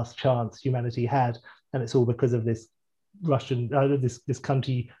the last chance humanity had, and it's all because of this Russian, this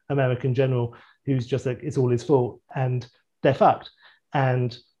country American general who's just like, it's all his fault, and they're fucked.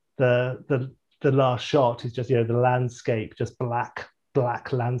 And the last shot is just the landscape, just black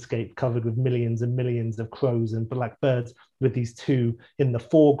landscape covered with millions and millions of crows and black birds, with these two in the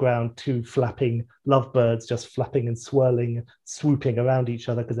foreground, two flapping lovebirds just flapping and swirling, swooping around each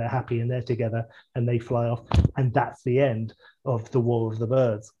other because they're happy and they're together, and they fly off. And that's the end of the War of the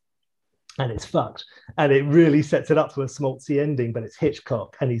Birds. And it's fucked. And it really sets it up for a schmaltzy ending, but it's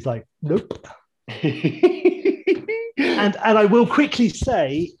Hitchcock. And he's like, nope. and I will quickly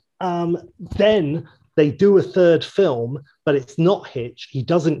say, then they do a third film, but it's not Hitch. He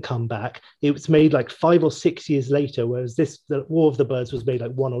doesn't come back. It was made like 5 or 6 years later, whereas the War of the Birds was made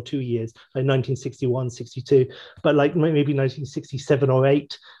like 1 or 2 years, like 1961, 62. But like maybe 1967 or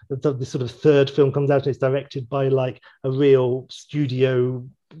 8, the sort of third film comes out, and it's directed by like a real studio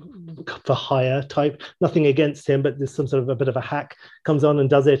for hire type. Nothing against him, but there's some sort of a bit of a hack comes on and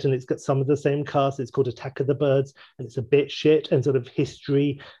does it, and it's got some of the same cast. It's called Attack of the Birds, and it's a bit shit and sort of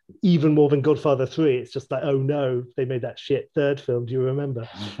history, even more than Godfather 3. It's just like, oh no, they made that shit third film. Do you remember?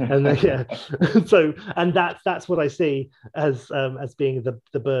 And then, so, and that's what I see as being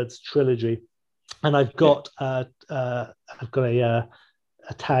the Birds trilogy. And I've got a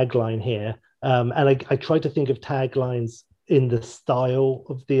tagline here, and I try to think of taglines in the style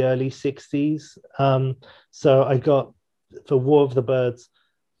of the early 60s. So I got, for War of the Birds,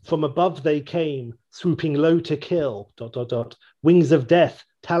 from above they came, swooping low to kill, ... wings of death,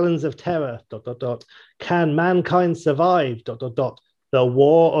 talons of terror, ... can mankind survive, ... the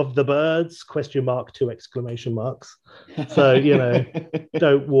War of the Birds, ? 2 exclamation marks. So,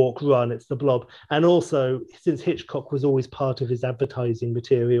 don't walk, run, it's the Blob. And also, since Hitchcock was always part of his advertising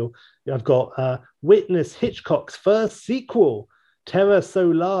material, I've got witness Hitchcock's first sequel, terror so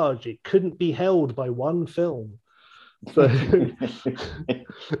large it couldn't be held by one film. So,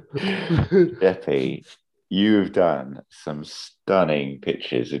 Jeppy, you've done some stunning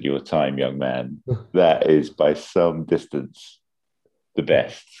pictures in your time, young man. That is by some distance the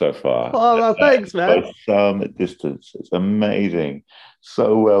best so far. Oh, well, thanks, man. By some distance. It's amazing.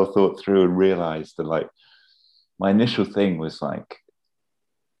 So well thought through, and realized that, like, my initial thing was like,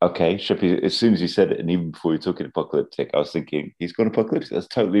 okay, Sheppy, as soon as you said it, and even before you took it apocalyptic, I was thinking, he's gone apocalyptic. That's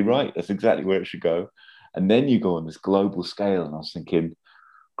totally right. That's exactly where it should go. And then you go on this global scale, and I was thinking,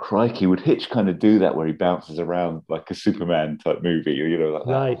 crikey, would Hitch kind of do that where he bounces around like a Superman type movie, or like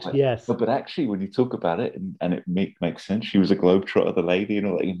that? Right, like, yes. But actually, when you talk about it, and it makes sense, she was a globetrotter, the lady, and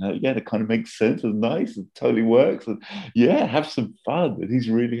all that, yeah, it kind of makes sense. It's nice, it totally works, and yeah, have some fun. And he's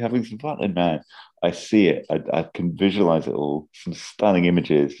really having some fun. And man, I see it. I can visualize it all. Some stunning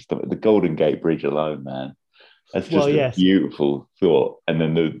images. The Golden Gate Bridge alone, man. That's just a beautiful thought. And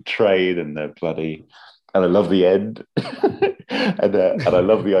then the trade and the bloody. And I love the end, and I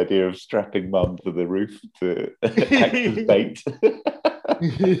love the idea of strapping mum to the roof to act as bait.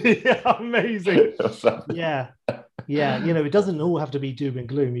 Yeah, amazing. Yeah. It doesn't all have to be doom and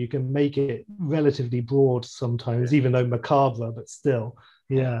gloom. You can make it relatively broad sometimes, even though macabre, but still.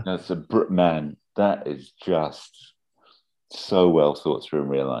 Yeah. That's man. That is just so well thought through and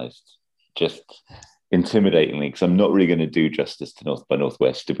realized. Just intimidatingly, because I'm not really going to do justice to North by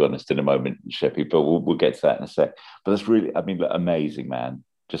Northwest, to be honest, in a moment, Sheppy, but we'll get to that in a sec. But that's really, I mean, like, amazing, man.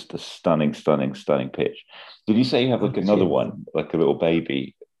 Just a stunning, stunning, stunning pitch. Did you say you have like another one, like a little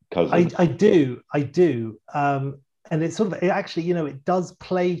baby cousin? I do. And it's sort of, it actually, it does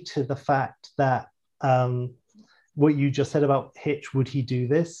play to the fact that what you just said about Hitch, would he do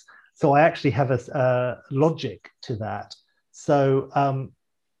this? So I actually have a logic to that. So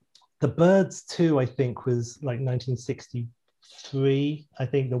The Birds 2, I think, was like 1963. I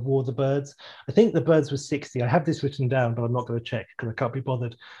think The War of the Birds. I think The Birds was 60. I have this written down, but I'm not going to check because I can't be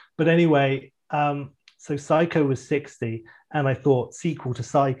bothered. But anyway, so Psycho was 60. And I thought sequel to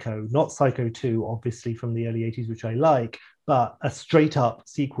Psycho, not Psycho 2, obviously from the early 80s, which I like, but a straight up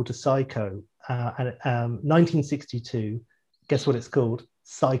sequel to Psycho. And 1962, guess what it's called?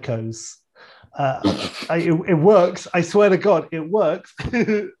 Psychos. It works. I swear to God, it works.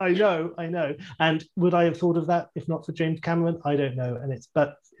 I know. And would I have thought of that if not for James Cameron? I don't know.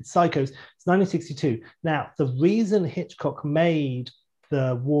 But it's Psychos. It's 1962. Now, the reason Hitchcock made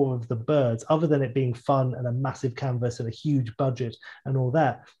The War of the Birds, other than it being fun and a massive canvas and a huge budget and all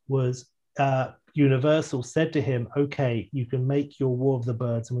that, was Universal said to him, okay, you can make your War of the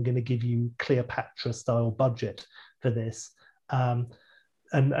Birds and we're going to give you Cleopatra style budget for this. And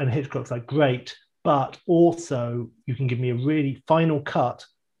Hitchcock's like, great, but also you can give me a really final cut,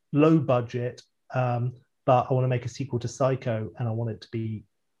 low budget, but I want to make a sequel to Psycho and I want it to be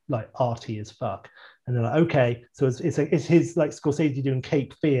like arty as fuck. And they're like, okay, so it's his like Scorsese doing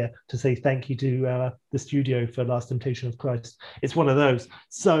Cape Fear to say thank you to the studio for Last Temptation of Christ. It's one of those.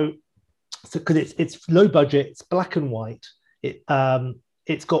 So because it's low budget, it's black and white.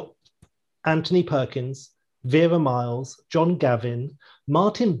 It's got Anthony Perkins, Vera Miles, John Gavin,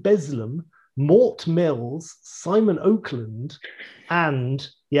 Martin Beslem, Mort Mills, Simon Oakland, and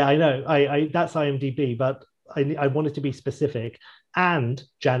yeah, I know, I that's IMDb, but I wanted to be specific, and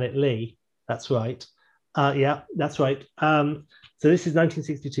Janet Leigh. That's right. Yeah, that's right. So this is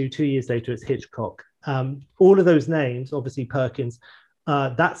 1962. 2 years later, it's Hitchcock. All of those names, obviously Perkins.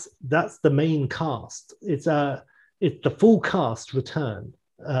 That's the main cast. It's the full cast return.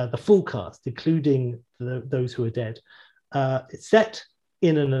 The full cast, including those who are dead. It's set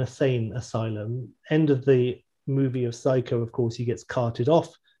in an insane asylum. End of the movie of Psycho, of course, he gets carted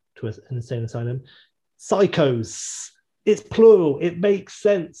off to an insane asylum. Psychos. It's plural. It makes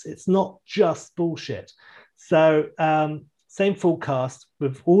sense. It's not just bullshit. So same full cast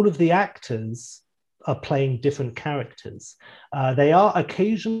with all of the actors are playing different characters. They are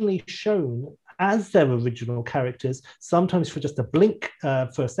occasionally shown as their original characters, sometimes for just a blink,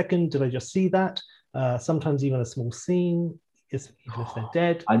 for a second, did I just see that? Sometimes even a small scene, even if they're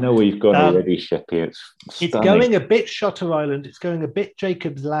dead. I know where you've gone already, Sheppy. It's going a bit Shutter Island, it's going a bit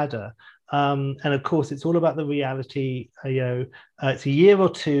Jacob's Ladder. And of course, it's all about the reality. It's a year or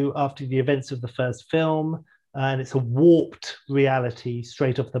two after the events of the first film, and it's a warped reality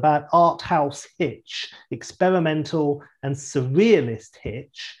straight off the bat. Art house Hitch, experimental and surrealist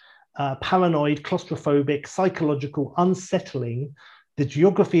Hitch, paranoid, claustrophobic, psychological, unsettling. The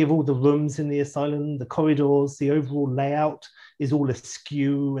geography of all the rooms in the asylum, the corridors, the overall layout is all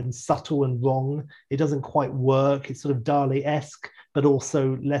askew and subtle and wrong. It doesn't quite work. It's sort of Dali-esque, but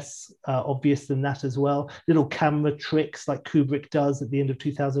also less obvious than that as well. Little camera tricks like Kubrick does at the end of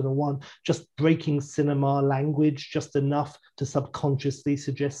 2001, just breaking cinema language just enough to subconsciously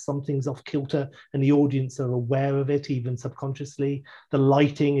suggest something's off kilter and the audience are aware of it, even subconsciously. The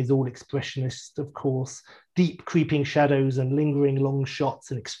lighting is all expressionist, of course. Deep creeping shadows and lingering long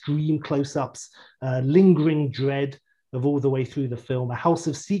shots and extreme close-ups, lingering dread of all the way through the film. A house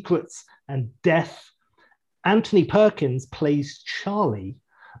of secrets and death. Anthony Perkins plays Charlie,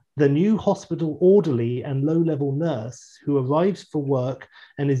 the new hospital orderly and low-level nurse who arrives for work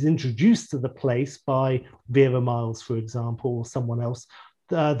and is introduced to the place by Vera Miles, for example, or someone else.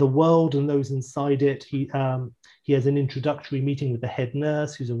 The world and those inside it. He has an introductory meeting with the head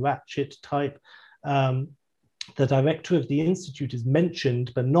nurse, who's a ratchet type. The director of the Institute is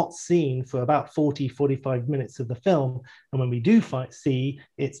mentioned but not seen for about 45 minutes of the film. And when we do see,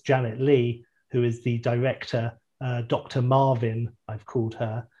 it's Janet Leigh, who is the director, Dr. Marvin, I've called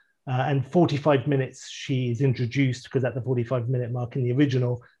her. And 45 minutes she is introduced, because at the 45-minute mark in the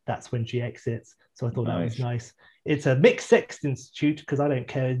original, that's when she exits. So I thought that was nice. It's a mixed sex institute, because I don't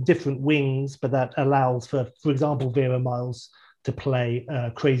care, different wings, but that allows for example, Vera Miles to play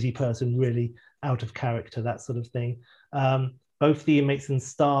a crazy person really out of character, that sort of thing. Both the inmates and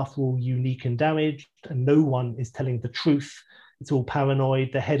staff are all unique and damaged, and no one is telling the truth. It's all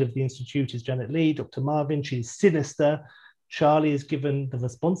paranoid. The head of the institute is Janet Leigh, Dr. Marvin. She's sinister. Charlie is given the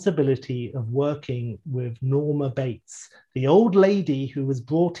responsibility of working with Norma Bates, the old lady who was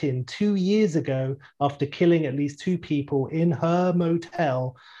brought in 2 years ago after killing at least 2 people in her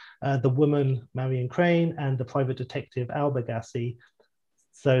motel, the woman, Marion Crane, and the private detective, Albergassi.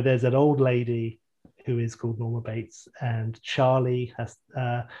 So there's an old lady who is called Norma Bates, and Charlie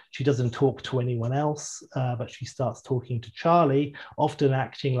she doesn't talk to anyone else, but she starts talking to Charlie, often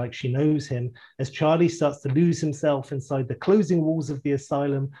acting like she knows him, as Charlie starts to lose himself inside the closing walls of the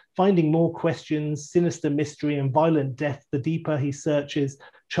asylum, finding more questions, sinister mystery, and violent death. The deeper he searches,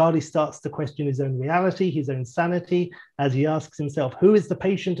 Charlie starts to question his own reality, his own sanity, as he asks himself, who is the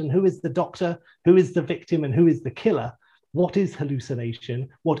patient and who is the doctor? Who is the victim and who is the killer? What is hallucination?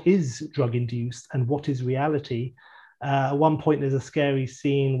 What is drug-induced? And what is reality? At one point, there's a scary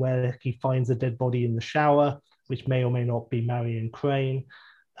scene where he finds a dead body in the shower, which may or may not be Marion Crane.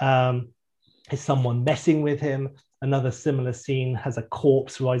 Is someone messing with him? Another similar scene has a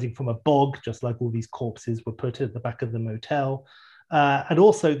corpse rising from a bog, just like all these corpses were put at the back of the motel. And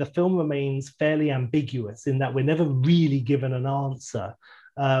also, the film remains fairly ambiguous in that we're never really given an answer.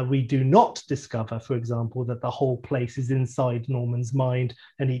 We do not discover, for example, that the whole place is inside Norman's mind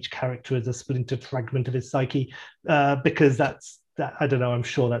and each character is a splintered fragment of his psyche, because I don't know, I'm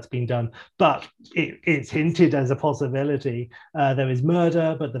sure that's been done, but it's hinted as a possibility. There is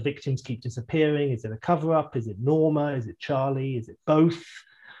murder, but the victims keep disappearing. Is it a cover-up? Is it Norma? Is it Charlie? Is it both?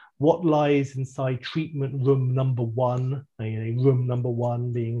 What lies inside treatment room number 1? Room number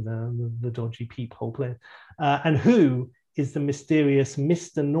 1 being the dodgy peephole place. And who is the mysterious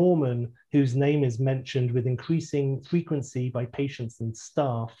Mr. Norman, whose name is mentioned with increasing frequency by patients and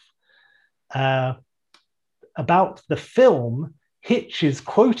staff. About the film, Hitch is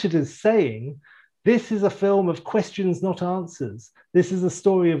quoted as saying, "This is a film of questions, not answers. This is a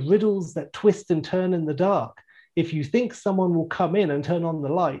story of riddles that twist and turn in the dark. If you think someone will come in and turn on the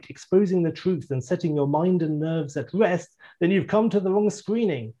light, exposing the truth and setting your mind and nerves at rest, then you've come to the wrong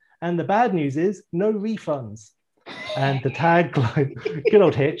screening. And the bad news is no refunds." And the tagline, good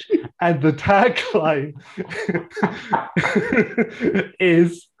old Hitch, and the tagline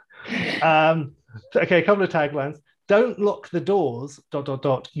is, okay, a couple of taglines. Don't lock the doors, ...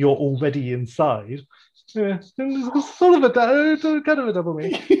 you're already inside. Yeah, sort of a kind of a double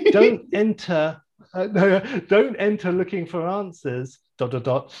meaning. Don't enter looking for answers, ...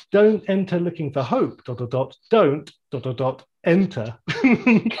 don't enter looking for hope, ... don't ... enter.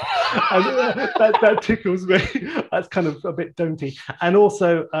 And that tickles me. That's kind of a bit daunty. And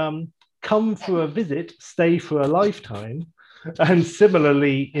also, come for a visit, stay for a lifetime, and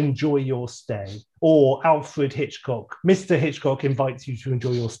similarly enjoy your stay. Or Alfred Hitchcock, Mr. Hitchcock invites you to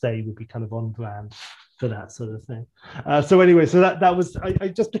enjoy your stay would be kind of on brand for that sort of thing. So anyway, so that was, I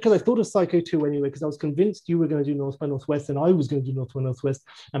just because I thought of Psycho 2 anyway, because I was convinced you were going to do North by Northwest and I was going to do North by Northwest.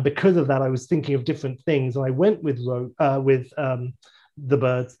 And because of that, I was thinking of different things. And I went with The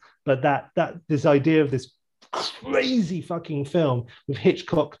Birds, but that this idea of this crazy fucking film with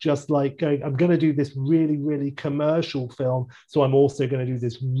Hitchcock just like going, I'm going to do this really, really commercial film. So I'm also going to do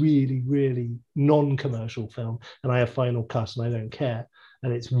this really, really non-commercial film. And I have Final Cut and I don't care.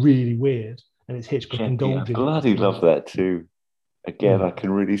 And it's really weird. And it's Hitchcock indulging. I bloody love that too. Again, I can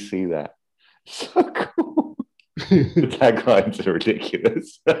really see that. So cool. The taglines are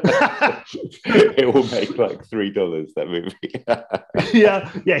ridiculous. It will make like $3, that movie.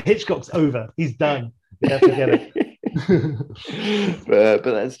 yeah. Hitchcock's over. He's done. Yeah, forget it. but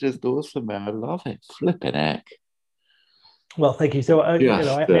that's just awesome, man. I love it. Flipping heck. Well, thank you. So I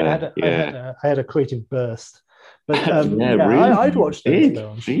had a creative burst. But really, I'd watched those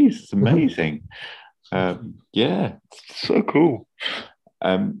films. Jeez, it's amazing. So cool.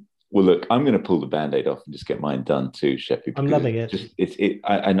 Well, look, I'm going to pull the Band-Aid off and just get mine done too, Sheppy. I'm loving it.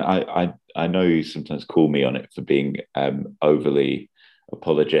 I know you sometimes call me on it for being overly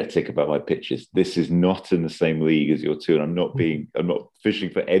apologetic about my pitches. This is not in the same league as your two, and I'm not fishing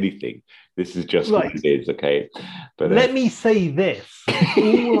for anything. This is just what it is, okay? But let me say this.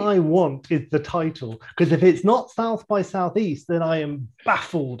 All I want is the title, because if it's not South by Southeast, then I am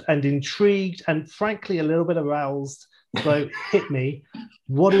baffled and intrigued and frankly a little bit aroused. So hit me.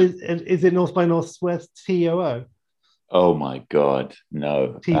 What is it? North by Northwest TOO? Oh my God,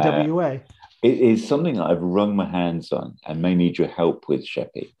 no. TWA. It is something that I've wrung my hands on and may need your help with,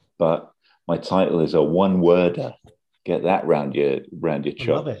 Sheppy. But my title is a one-worder. Get that round your chop.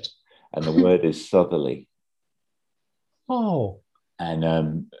 I love it. And the word is southerly. Oh.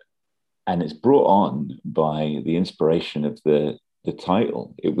 And it's brought on by the inspiration of the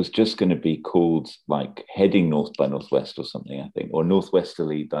title. It was just going to be called like Heading North by Northwest or something, I think, or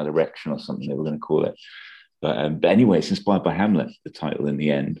Northwesterly Direction or something they were going to call it. But anyway, it's inspired by Hamlet, the title in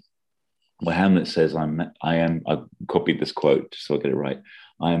the end, where Hamlet says, I copied this quote so I get it right.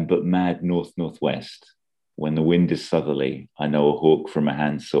 I am but mad northwest. When the wind is southerly, I know a hawk from a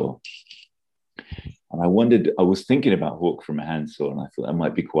handsaw. And I was thinking about hawk from a handsaw, and I thought that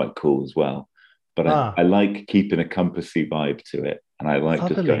might be quite cool as well. But I like keeping a compassy vibe to it. And I like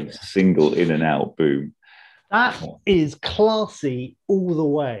just going single in and out, boom. That is classy all the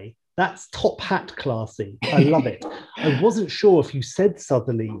way. That's top hat classy. I love it. I wasn't sure if you said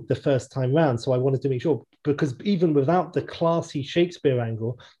southerly the first time round, so I wanted to make sure, because even without the classy Shakespeare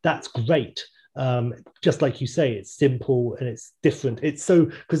angle, that's great. Just like you say, it's simple and it's different. It's so,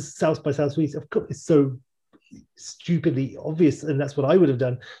 because South by Southwest, of course, it's so stupidly obvious, and that's what I would have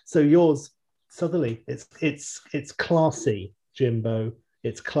done. So yours, southerly, it's classy, Jimbo.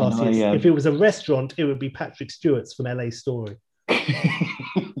 It's classy. If it was a restaurant, it would be Patrick Stewart's from LA Story.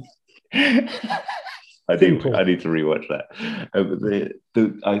 I need to rewatch that.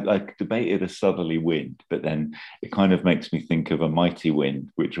 I debated a southerly wind, but then it kind of makes me think of a mighty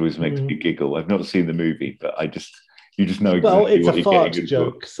wind, which always makes me giggle. I've not seen the movie, but you just know. Well, it's a fart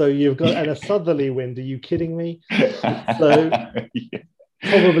joke, so you've got and a southerly wind. Are you kidding me? So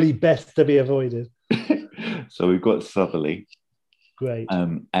probably best to be avoided. So we've got southerly. Great.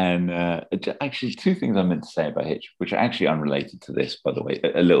 Actually, two things I meant to say about Hitch, which are actually unrelated to this, by the way,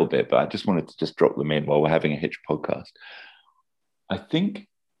 a little bit, but I just wanted to just drop them in while we're having a Hitch podcast. I think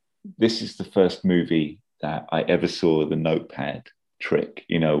this is the first movie that I ever saw the notepad trick,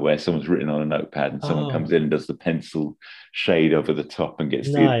 where someone's written on a notepad and someone comes in and does the pencil shade over the top and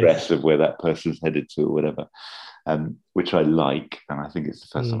gets the address of where that person's headed to or whatever. Which I like, and I think it's the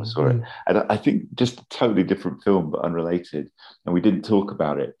first time I saw it. And I think just a totally different film, but unrelated. And we didn't talk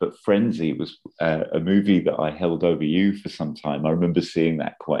about it, but Frenzy was a movie that I held over you for some time. I remember seeing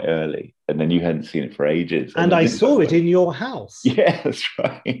that quite early, and then you hadn't seen it for ages. And I saw it in your house. Yeah, that's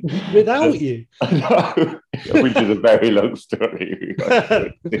right. Without you. I know, which is a very long story.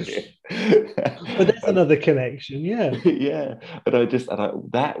 But there's another connection, yeah. Yeah, but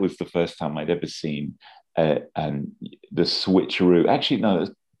that was the first time I'd ever seen the switcheroo. Actually, no,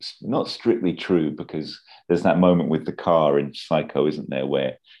 it's not strictly true, because there's that moment with the car in Psycho, isn't there,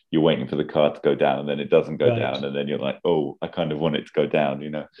 where you're waiting for the car to go down and then it doesn't go down, and then you're like, oh, I kind of want it to go down,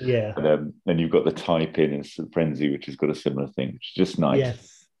 Yeah. And you've got the type in Frenzy, which has got a similar thing, which is just nice.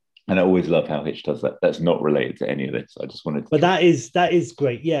 Yes. And I always love how Hitch does that. That's not related to any of this. I just wanted to. But that is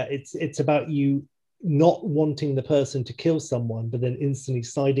great. Yeah, it's about you not wanting the person to kill someone, but then instantly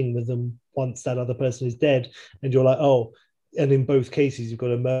siding with them once that other person is dead, and you're like, oh. And in both cases, you've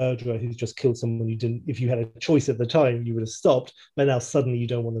got a murderer who's just killed someone you didn't. If you had a choice at the time, you would have stopped. But now suddenly you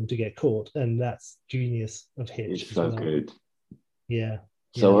don't want them to get caught, and that's genius of Hitch. It's so good. Yeah.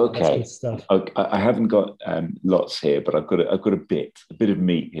 So yeah, okay, good stuff. I haven't got lots here, but I've got a bit of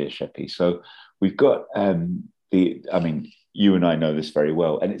meat here, Sheppy. So we've got you and I know this very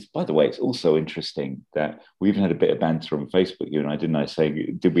well. And it's, by the way, it's also interesting that we even had a bit of banter on Facebook, you and I, didn't I,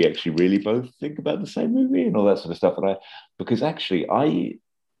 saying, did we actually really both think about the same movie and all that sort of stuff? Because actually,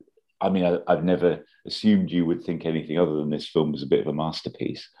 I've never assumed you would think anything other than this film was a bit of a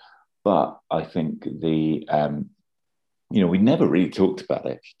masterpiece. But I think we never really talked about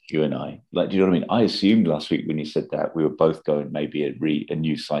it, you and I. Like, do you know what I mean? I assumed last week when you said that we were both going maybe a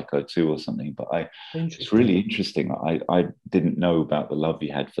new Psycho 2 or something, but it's really interesting. I didn't know about the love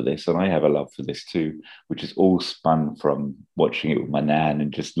you had for this, and I have a love for this too, which is all spun from watching it with my nan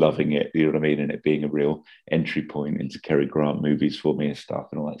and just loving it, you know what I mean? And it being a real entry point into Cary Grant movies for me and stuff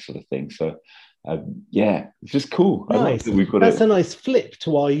and all that sort of thing. So it's just cool. Nice. That's a nice flip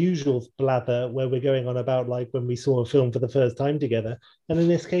to our usual blather where we're going on about like when we saw a film for the first time together, and in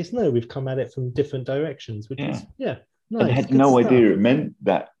this case, no, we've come at it from different directions, which is nice. And I had no idea it meant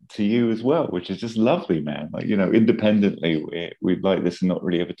that to you as well, which is just lovely, man. Like, independently, we like this and not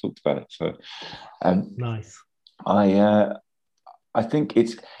really ever talked about it. So nice. I think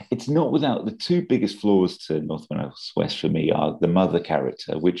it's not without the two biggest flaws to North by Northwest for me are the mother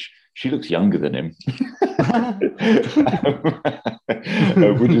character, which she looks younger than him, which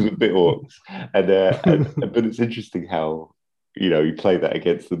is a bit orcs. But it's interesting how you play that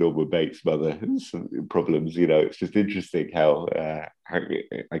against the Norman Bates mother problems. It's just interesting how I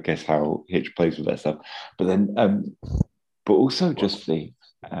guess how Hitch plays with that stuff. But then, but also just the.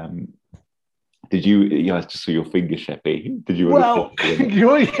 Did you? I just saw your finger, Sheppy. Did you? Well,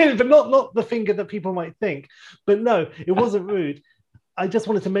 but not the finger that people might think. But no, it wasn't rude. I just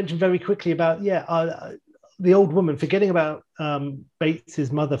wanted to mention very quickly about the old woman. Forgetting about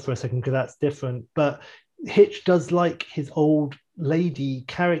Bates's mother for a second because that's different. But Hitch does like his old lady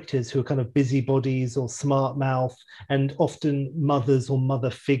characters who are kind of busybodies or smart mouth, and often mothers or mother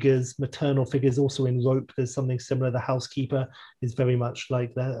figures, maternal figures. Also in Rope, there's something similar. The housekeeper is very much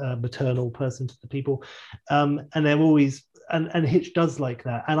like the maternal person to the people, and they're always and Hitch does like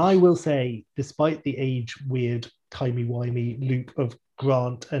that. And I will say, despite the age weird timey-wimey loop of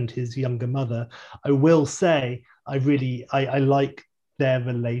Grant and his younger mother, I will say I like their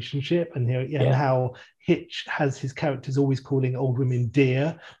relationship, and how Hitch has his characters always calling old women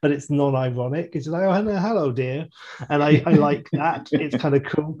dear, but it's non-ironic. It's like, oh, hello, dear. And I like that. It's kind of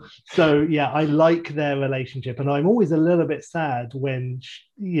cool. So yeah, I like their relationship. And I'm always a little bit sad when,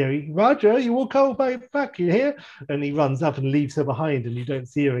 Roger, you will come back, you hear? And he runs up and leaves her behind and you don't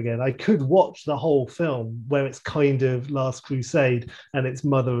see her again. I could watch the whole film where it's kind of Last Crusade and it's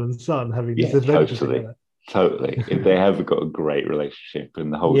mother and son having this adventure together. Totally. If they have got a great relationship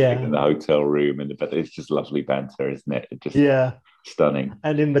and the whole thing in the hotel room and it's just lovely banter, isn't it? Just stunning.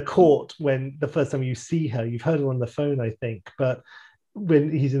 And in the court, when the first time you see her, you've heard her on the phone, I think, but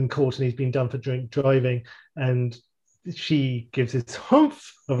when he's in court and he's been done for drink driving, and she gives this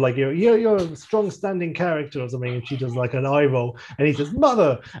humph of like, you're a strong standing character or something, and she does like an eye roll and he says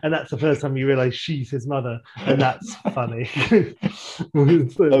mother, and that's the first time you realize she's his mother, and that's funny. So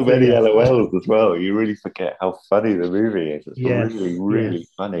many LOLs as well. You really forget how funny the movie is. It's really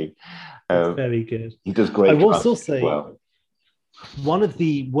funny. It's very good. He does great. I will also say one of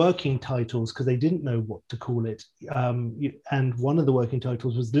the working titles, because they didn't know what to call it, and one of the working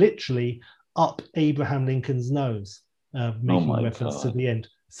titles was literally Up Abraham Lincoln's Nose, making reference to the end.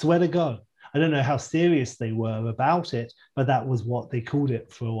 Swear to God. I don't know how serious they were about it, but that was what they called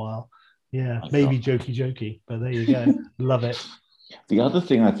it for a while. Yeah, maybe jokey, but there you go. Love it. The other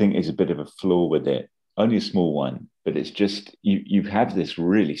thing I think is a bit of a flaw with it, only a small one, but it's just you have this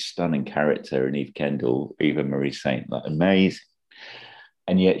really stunning character in Eve Kendall, Eva Marie Saint, like amazing.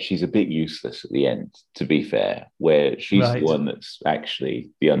 And yet she's a bit useless at the end, to be fair, where she's the one that's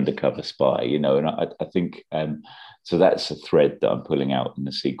actually the undercover spy, and I think, so that's a thread that I'm pulling out in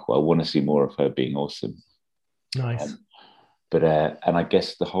the sequel. I want to see more of her being awesome. Nice. And I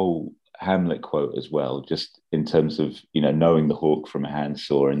guess the whole Hamlet quote as well, just in terms of, knowing the hawk from a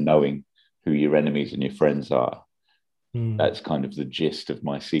handsaw and knowing who your enemies and your friends are. That's kind of the gist of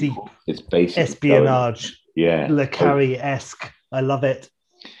my sequel. Deep. It's basically espionage. Yeah. Le Carré-esque. I love it.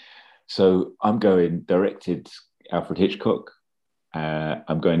 So I'm going directed Alfred Hitchcock.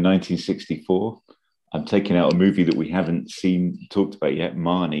 I'm going 1964. I'm taking out a movie that we haven't talked about yet,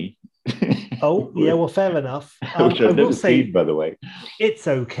 Marnie. Oh, yeah, well, fair enough. Which I've never seen, by the way. It's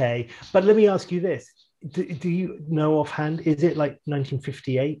okay. But let me ask you this. Do you know offhand, is it like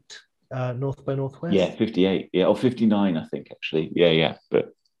 1958, North by Northwest? Yeah, 58. Yeah, or 59, I think, actually. Yeah.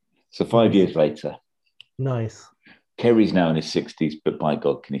 But so 5 years later. Nice. Kerry's now in his 60s, but by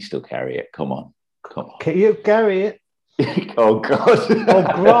God, can he still carry it? Come on. Can you carry it? Oh, God.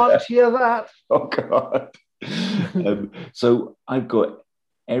 Oh, Grant, hear that? Oh, God. So I've got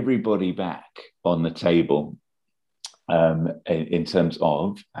everybody back on the table in terms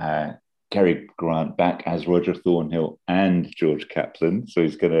of Cary Grant back as Roger Thornhill and George Kaplan. So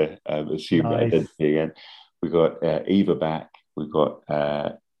he's going to assume that identity again. We've got Eva back. We've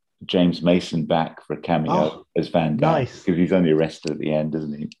got James Mason back for a cameo as Van Damme, because he's only arrested at the end,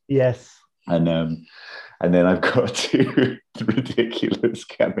 isn't he? Yes. And then I've got two ridiculous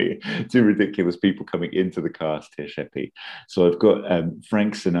people coming into the cast here, Sheppy. So I've got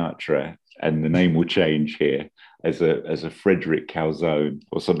Frank Sinatra, and the name will change here, as a Frederick Calzone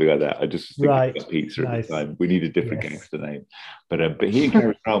or something like that. I just think about pizza at the time. We need a different gangster name. But he and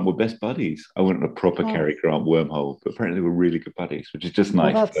Cary Grant were best buddies. I wanted a proper Cary Grant wormhole, but apparently we're really good buddies, which is just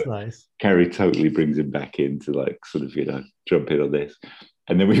nice. Oh, that's nice. Cary totally brings him back in to sort of, jump in on this.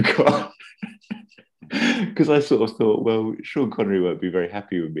 And then we've got, because I sort of thought, well, Sean Connery won't be very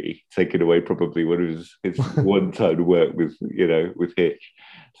happy with me taking away probably one of his one-time work with Hitch.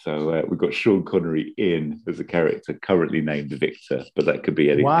 So we've got Sean Connery in as a character currently named Victor, but that could be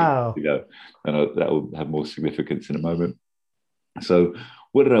anything. Wow. And that will have more significance in a moment. So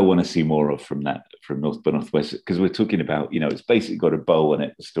what did I want to see more of from North by Northwest? Because we're talking about, it's basically got a bow on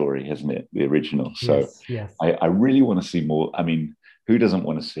it, the story, hasn't it? The original. So yes. I really want to see more. I mean, who doesn't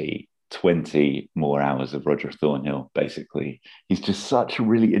want to see 20 more hours of Roger Thornhill, basically? He's just such a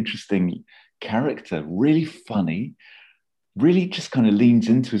really interesting character, really funny, really just kind of leans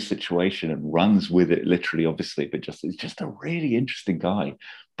into a situation and runs with it, literally, obviously, but he's just a really interesting guy.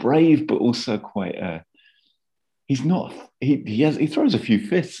 Brave, but also quite he's not, he throws a few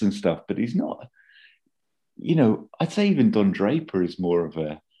fists and stuff, but he's not, I'd say even Don Draper is more of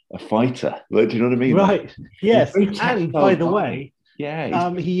a a fighter. Like, do you know what I mean? Like, Right. he's a Yes. very And tactile by the guy. way,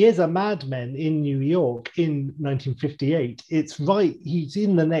 Yeah, he is a madman in New York in 1958. It's right. He's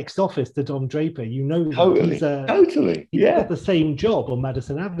in the next office to Don Draper. You know that totally. he's got Yeah, the same job on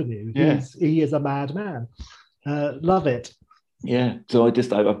Madison Avenue. yeah. He is a madman. Love it. Yeah, so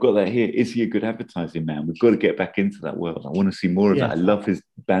I've got that here. Is he a good advertising man? We've got to get back into that world. I want to see more of that. I Yes. love his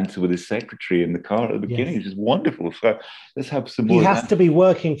banter with his secretary in the car at the beginning. Yes. It's just wonderful. So let's have some He more of has that. to be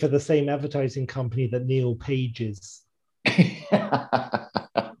working for the same advertising company that Neil Page is.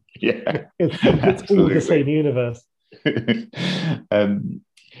 Yeah, It's all the same universe. um,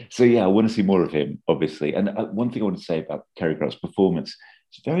 so yeah, I want to see more of him, obviously. And one thing I want to say about Cary Grant's performance,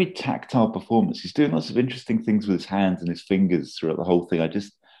 it's a very tactile performance. He's doing lots of interesting things with his hands and his fingers throughout the whole thing.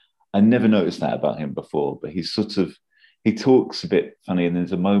 I never noticed that about him before, but he talks a bit funny. And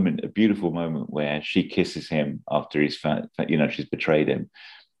there's a beautiful moment where she kisses him after she's betrayed him.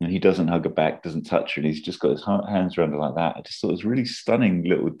 And he doesn't hug her back, doesn't touch her, and he's just got his hands around her like that. I just thought it was a really stunning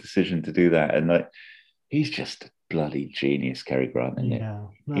little decision to do that. And like, he's just a bloody genius, Cary Grant, isn't it?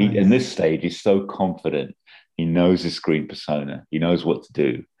 Nice. In this stage, he's so confident. He knows his screen persona. He knows what to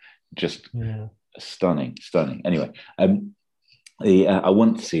do. Just stunning. Anyway, I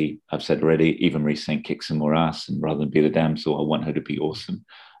want to see, I've said already, Eva Marie Saint kick some more ass, and rather than be the damsel, I want her to be awesome.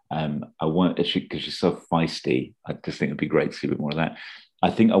 I want, because she's so feisty, I just think it'd be great to see a bit more of that. I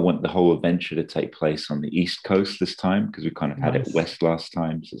think I want the whole adventure to take place on the East Coast this time, because we kind of had it west last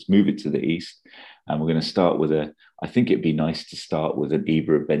time. So let's move it to the East. And we're going to start with I think it'd be nice to start with an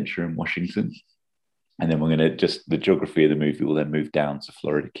Eva adventure in Washington. And then we're going to the geography of the movie will then move down to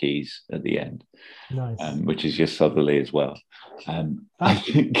Florida Keys at the end, which is just southerly as well. I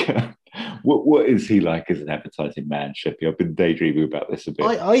think, what is he like as an advertising man, Sheppy? I've been daydreaming about this a bit.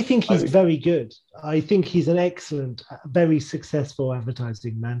 I think he's very good. I think he's an excellent, very successful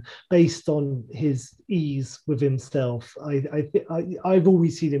advertising man based on his ease with himself. I've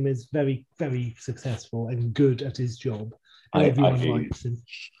always seen him as very, very successful and good at his job. And everyone likes him.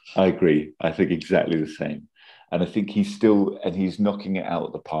 I agree. I think exactly the same. And I think he's knocking it out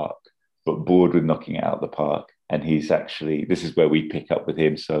of the park, but bored with knocking it out of the park. And this is where we pick up with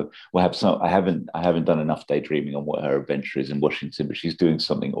him. So we'll have I haven't done enough daydreaming on what her adventure is in Washington, but she's doing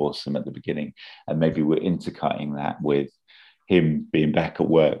something awesome at the beginning. And maybe we're intercutting that with him being back at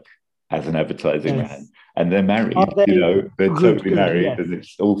work as an advertising man. And they're married, they're totally married, and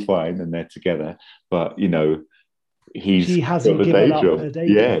it's all fine and they're together. But, she hasn't given up her day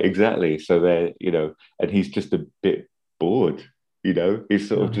job. Exactly. So they're, and he's just a bit bored. He's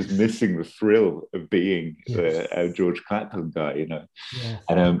sort of just missing the thrill of being a George Clapham guy, Yes.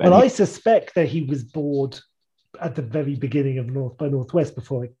 And, I suspect that he was bored at the very beginning of North by Northwest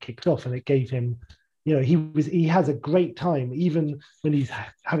before it kicked off, and it gave him, he has a great time, even when he's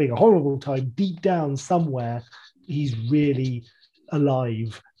having a horrible time. Deep down somewhere, he's really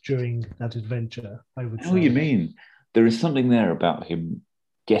alive during that adventure, I would say. What you mean? There is something there about him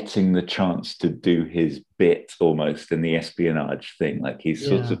getting the chance to do his bit almost in the espionage thing. Like he's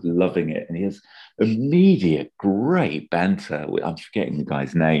sort of loving it, and he has immediate great banter. I'm forgetting the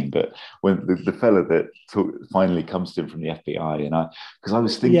guy's name, but when the fella that finally comes to him from the FBI, because I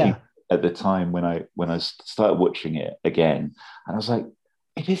was thinking at the time when I started watching it again, and I was like,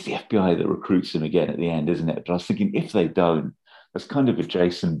 it is the FBI that recruits him again at the end, isn't it? But I was thinking, if they don't, that's kind of a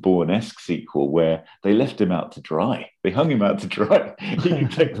Jason Bourne-esque sequel where they left him out to dry. They hung him out to dry. He can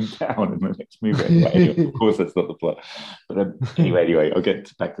take them down in the next movie. Anyway, of course, that's not the plot. But anyway, I'll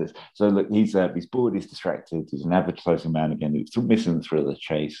get back to this. So look, he's bored, he's distracted. He's an advertising man again. He's missing the thrill of the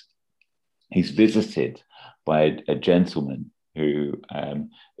chase. He's visited by a gentleman who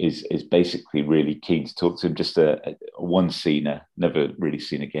is basically really keen to talk to him. Just a one-scener, never really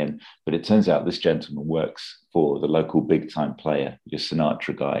seen again. But it turns out this gentleman works for the local big-time player, your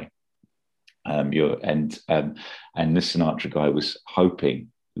Sinatra guy. And this Sinatra guy was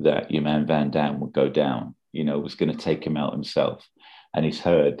hoping that your man Van Damme would go down. Was going to take him out himself. And he's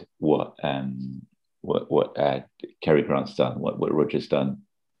heard what Cary Grant's done, what Roger's done,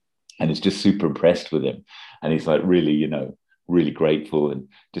 and he's just super impressed with him. And he's like really, really grateful and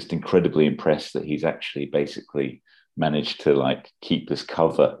just incredibly impressed that he's actually basically managed to like keep this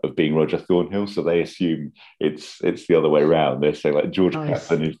cover of being Roger Thornhill. So they assume it's the other way around. They say like George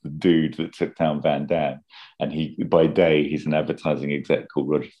Clapham is the dude that took down Van Damme, and by day he's an advertising exec called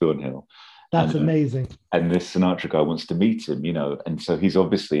Roger Thornhill. That's amazing. And this Sinatra guy wants to meet him, and so he's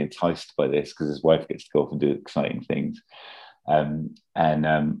obviously enticed by this because his wife gets to go off and do exciting things.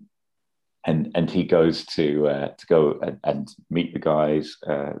 and he goes to go and meet the guys,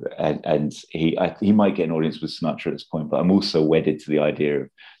 and he might get an audience with Sinatra at this point. But I'm also wedded to the idea of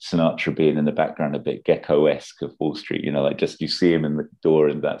Sinatra being in the background, a bit Gecko-esque of Wall Street. Like just you see him in the door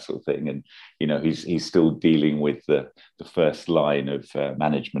and that sort of thing, and he's still dealing with the first line of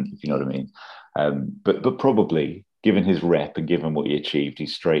management, if you know what I mean. But probably, given his rep and given what he achieved,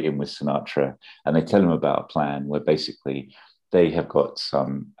 he's straight in with Sinatra, and they tell him about a plan where basically they have got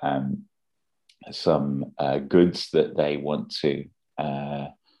some goods that they want to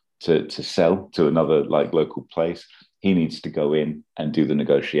sell to another like local place. He needs to go in and do the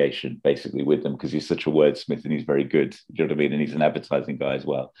negotiation basically with them because he's such a wordsmith and he's very good. You know what I mean? And he's an advertising guy as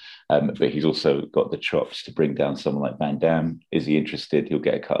well. But he's also got the chops to bring down someone like Van Damme. Is he interested? He'll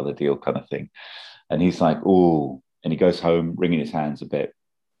get a cut of the deal, kind of thing. And he's like, oh, and he goes home wringing his hands a bit.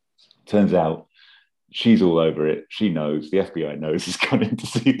 Turns out she's all over it. She knows, the FBI knows he's coming to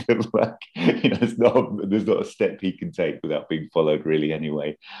see them. Like, there's not a step he can take without being followed, really,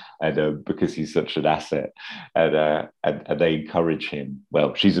 anyway. And because he's such an asset, and they encourage him.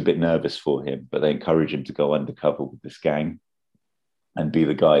 Well, she's a bit nervous for him, but they encourage him to go undercover with this gang and be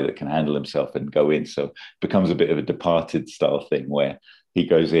the guy that can handle himself and go in. So it becomes a bit of a Departed style thing where he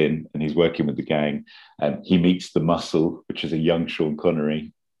goes in and he's working with the gang, and he meets the Muscle, which is a young Sean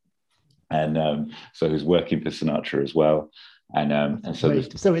Connery. And so he's working for Sinatra as well, and so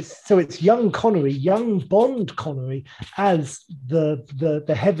it's young Connery, young Bond Connery as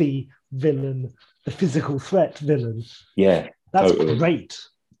the heavy villain, the physical threat villain. Yeah, that's totally great,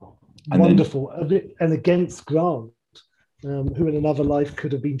 and wonderful, and against Grant, who in another life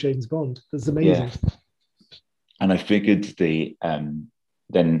could have been James Bond. That's amazing. Yeah. And I figured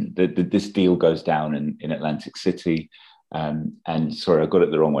this deal goes down in Atlantic City. And sorry, I got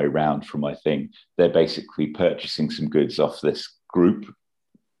it the wrong way around from my thing. They're basically purchasing some goods off this group.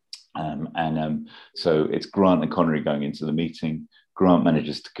 So it's Grant and Connery going into the meeting. Grant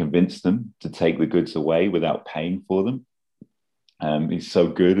manages to convince them to take the goods away without paying for them. He's so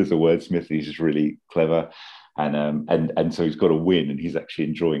good as a wordsmith. He's just really clever. And so he's got a win, and he's actually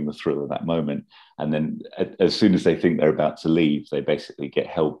enjoying the thrill of that moment. And then as soon as they think they're about to leave, they basically get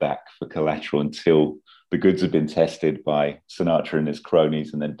held back for collateral until the goods have been tested by Sinatra and his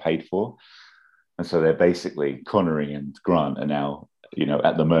cronies and then paid for. And so they're basically, Connery and Grant are now,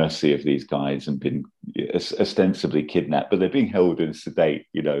 at the mercy of these guys and been ostensibly kidnapped, but they're being held in a sedate,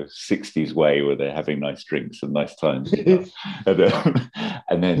 60s way where they're having nice drinks and nice times.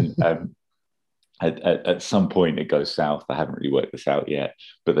 And then at some point it goes south. I haven't really worked this out yet,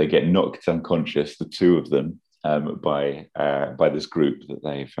 but they get knocked unconscious, the two of them, by this group that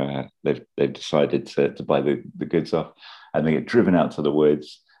they've decided to buy the goods off, and they get driven out to the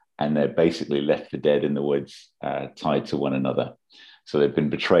woods, and they're basically left for dead in the woods, tied to one another. So they've been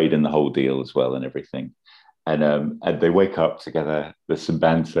betrayed in the whole deal as well and everything. And they wake up together. There's some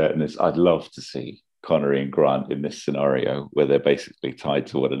banter, and I'd love to see Connery and Grant in this scenario where they're basically tied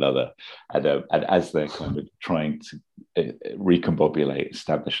to one another, and as they're kind of trying to recombobulate,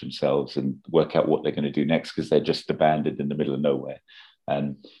 establish themselves, and work out what they're going to do next because they're just abandoned in the middle of nowhere.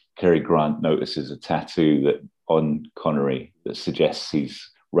 And Cary Grant notices a tattoo that on Connery that suggests he's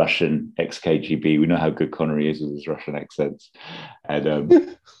Russian, ex-KGB. We know how good Connery is with his Russian accents,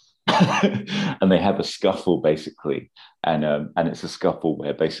 and and they have a scuffle basically, and it's a scuffle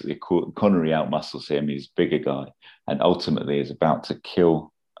where basically Connery outmuscles him. He's a bigger guy, and ultimately is about to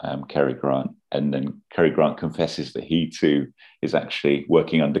kill Cary Grant. And then Cary Grant confesses that he too is actually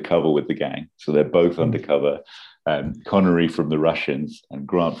working undercover with the gang. So they're both undercover, Connery from the Russians and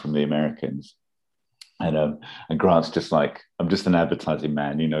Grant from the Americans. And Grant's just like, I'm just an advertising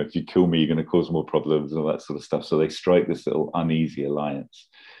man. If you kill me, you're going to cause more problems and all that sort of stuff. So they strike this little uneasy alliance,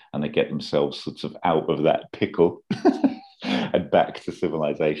 and they get themselves sort of out of that pickle and back to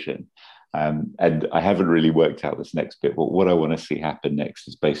civilization. And I haven't really worked out this next bit, but what I want to see happen next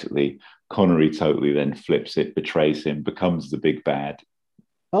is basically Connery totally then flips it, betrays him, becomes the big bad.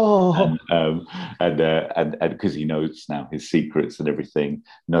 Oh, and because he knows now his secrets and everything,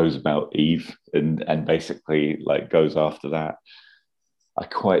 knows about Eve, and basically like goes after that. I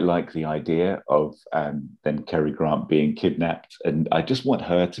quite like the idea of then Cary Grant being kidnapped, and I just want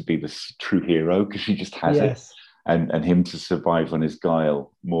her to be the true hero because she just has it, and him to survive on his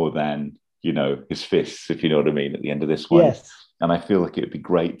guile more than his fists, if you know what I mean. At the end of this one, yes. And I feel like it would be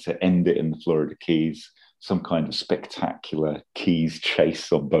great to end it in the Florida Keys, some kind of spectacular Keys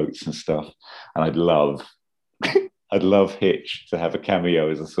chase on boats and stuff. And I'd love Hitch to have a cameo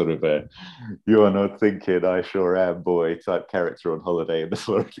as a sort of a "you're not thinking, I sure am, boy" type character on holiday in the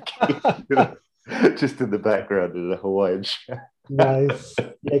Florida Keys, just in the background in a Hawaiian shirt. Nice.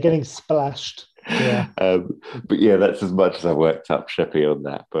 Yeah, getting splashed. Yeah, But yeah, that's as much as I worked up Sheppy on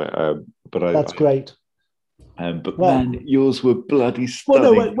that. that's great. But Well, man, yours were bloody well,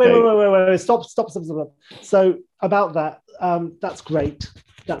 no, stunning, Kate. wait. Stop. So about that, that's great.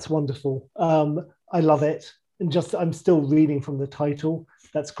 That's wonderful. I love it. And just, I'm still reading from the title.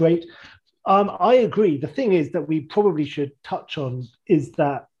 That's great. I agree. The thing is that we probably should touch on is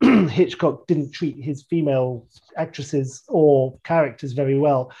that Hitchcock didn't treat his female actresses or characters very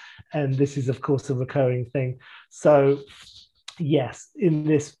well, and this is, of course, a recurring thing. So, yes, in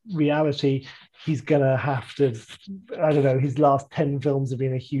this reality, he's gonna have to. I don't know. His last 10 films have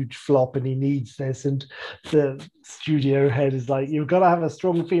been a huge flop, and he needs this. And the studio head is like, "You've got to have a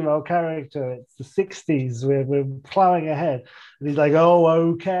strong female character. It's the '60s. We're plowing ahead." And he's like, "Oh,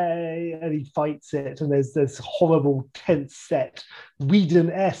 okay," and he fights it. And there's this horrible tense set,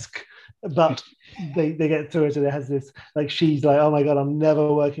 Whedon-esque, but they get through it, and it has this, like, she's like, "Oh my god, I'm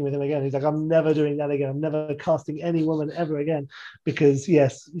never working with him again." He's like, "I'm never doing that again. I'm never casting any woman ever again," because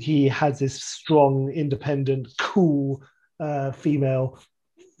yes, he has this strong, independent, cool female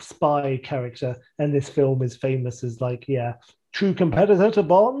spy character, and this film is famous as, like, yeah, true competitor to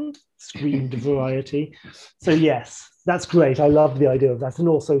Bond, screamed Variety. So yes, that's great. I love the idea of that, and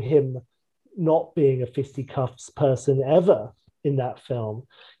also him not being a fisticuffs person ever in that film.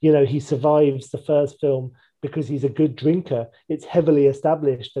 You know, he survives the first film because he's a good drinker. It's heavily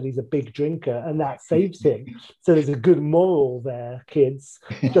established that he's a big drinker, and that saves him. So there's a good moral there, kids.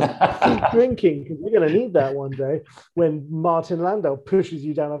 Just keep drinking, because you're going to need that one day when Martin Landau pushes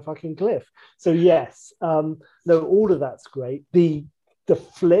you down a fucking cliff. So yes, no, all of that's great. The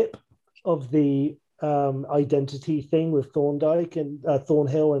flip of the identity thing with Thorndike and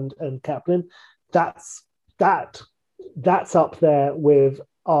Thornhill and Kaplan, that's up there with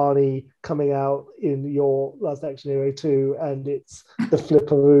Arnie coming out in Your Last Action Hero 2, and it's the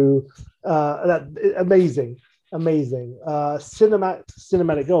flipperoo. Amazing.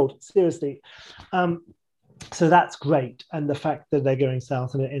 Cinematic gold, seriously. So that's great. And the fact that they're going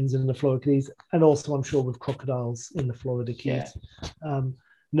south and it ends in the Florida Keys, and also I'm sure with crocodiles in the Florida Keys. Yeah.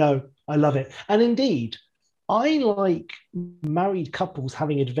 No, I love it. And indeed, I like married couples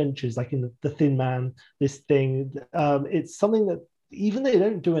having adventures, like in the Thin Man, this thing. It's something that even they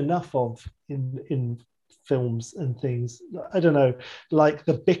don't do enough of in films and things. I don't know, like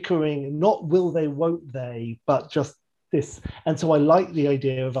the bickering, not will they, won't they, but just this. And so I like the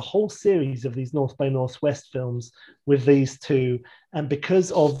idea of a whole series of these North by Northwest films with these two. And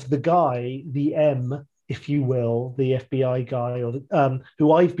because of the guy, the M, if you will, the FBI guy, or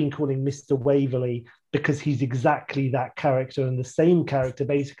who I've been calling Mr. Waverly, because he's exactly that character, and the same character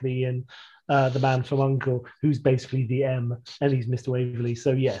basically in The Man from U.N.C.L.E., who's basically the M, and he's Mr. Waverly.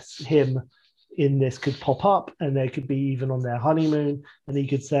 So yes, him in this could pop up, and they could be even on their honeymoon, and he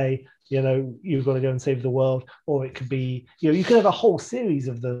could say, you know, you've got to go and save the world. Or it could be, you know, you could have a whole series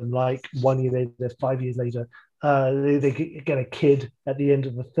of them, like 1 year later, 5 years later. They get a kid at the end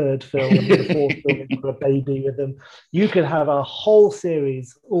of the third film, and the fourth film, they've got a baby with them. You could have a whole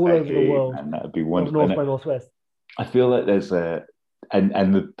series all over the world, and that'd be wonderful. North by Northwest. I feel like there's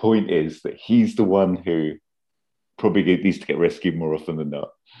and the point is that he's the one who probably needs to get rescued more often than not.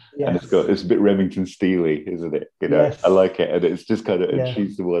 Yes. And it's a bit Remington Steele-y, isn't it? You know, yes. I like it, and it's just kind of, and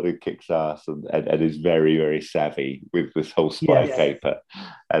she's the one who kicks ass and is very, very savvy with this whole spy caper.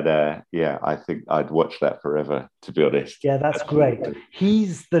 And I think I'd watch that forever, to be honest. Yeah, that's great.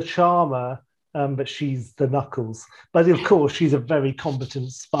 He's the charmer, but she's the knuckles. But of course, she's a very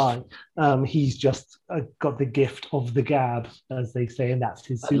competent spy. He's just got the gift of the gab, as they say, and that's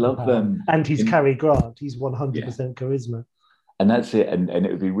his superpower. I love them. And he's Cary Grant. He's 100% charisma. And that's it. And it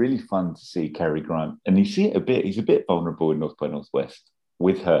would be really fun to see Cary Grant. And you see it a bit, he's a bit vulnerable in North by Northwest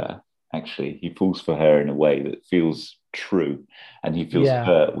with her, actually. He falls for her in a way that feels true. And he feels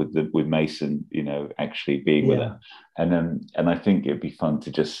hurt with Mason, you know, actually being with her. And I think it'd be fun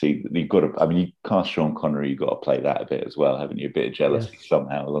to just see that you've got to, I mean, you cast Sean Connery, you've got to play that a bit as well, haven't you? A bit of jealousy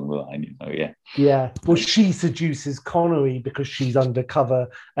somehow along the line, you know, Yeah. Well, she seduces Connery because she's undercover,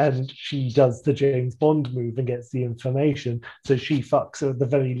 and she does the James Bond move and gets the information. So she fucks, or at the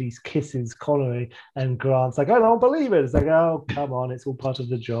very least kisses Connery, and Grant's like, I don't believe it. It's like, oh, come on, it's all part of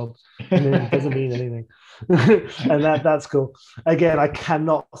the job. And then it doesn't mean anything. And that's cool. Again, I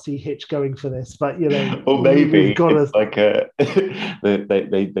cannot see Hitch going for this, but, you know, or maybe we've got marvelous. Like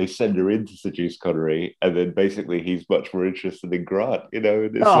they send her in to seduce Connery, and then basically he's much more interested in Grant.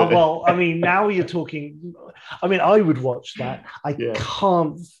 Well, I mean, now you're talking. I mean, I would watch that. I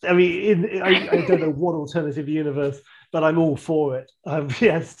can't. I mean, I don't know what alternative universe, but I'm all for it.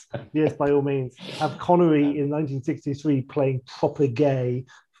 Yes, by all means. Have Connery in 1963 playing proper gay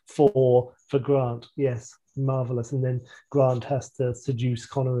for Grant. Yes, marvelous. And then Grant has to seduce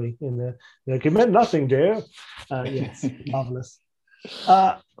Connery in there. It meant nothing, dear. Yes, marvelous.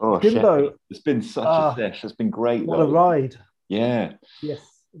 Jimbo, it's been such a sesh. It's been great. What a ride. Yeah. Yes,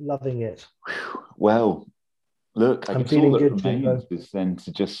 loving it. Well, look, I'm feeling good, Jimbo. Is then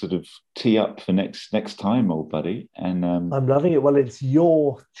to just sort of tee up for next time, old buddy. And I'm loving it. Well, it's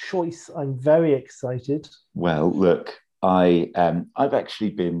your choice. I'm very excited. Well, look, I've actually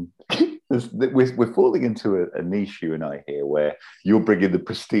been. We're falling into a niche, you and I here, where you're bringing the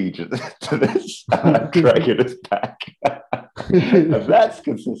prestige to this, and I'm dragging us back. And that's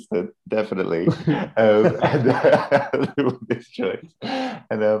consistent, definitely. This choice,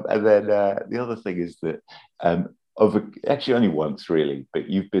 and then the other thing is that actually only once really, but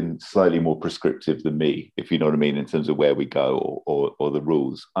you've been slightly more prescriptive than me, if you know what I mean, in terms of where we go or the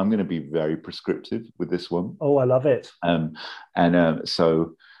rules. I'm going to be very prescriptive with this one. Oh, I love it.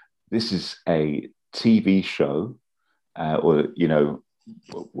 So this is a TV show, or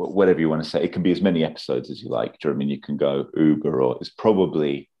whatever you want to say. It can be as many episodes as you like. Do you know what I mean? You can go Uber, or it's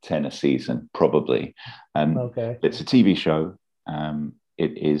probably 10 a season, probably. Okay. It's a TV show.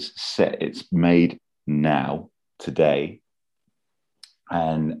 It is set. It's made now, today,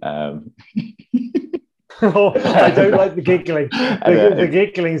 and I don't like the giggling. The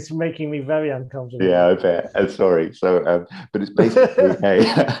giggling is making me very uncomfortable. Yeah, I bet. I'm sorry. So, but it's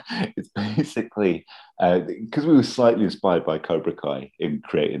basically because we were slightly inspired by Cobra Kai in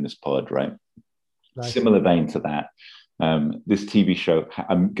creating this pod, right? Nice. Similar vein to that. This TV show,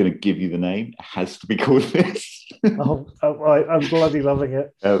 I'm going to give you the name. It has to be called this. I'm bloody loving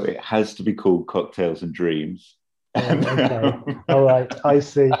it. It has to be called Cocktails and Dreams. Okay. All right, I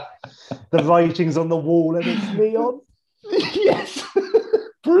see. The writing's on the wall and it's neon. Yes.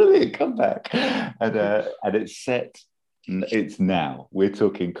 Brilliant comeback. And it's set. It's now. We're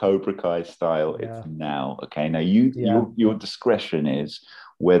talking Cobra Kai style. Yeah. It's now. Okay. Now your discretion is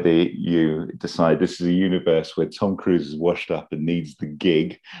whether you decide this is a universe where Tom Cruise is washed up and needs the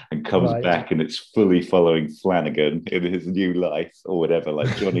gig and comes back and it's fully following Flanagan in his new life or whatever,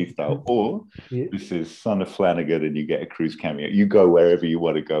 like Johnny style, or this is Son of Flanagan and you get a Cruise cameo. You go wherever you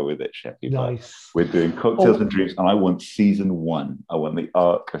want to go with it, Sheppy. Nice. We're doing Cocktails and Dreams, and I want season 1. I want the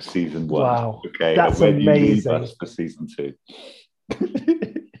arc of season 1. Wow. Okay. That's amazing. For season 2.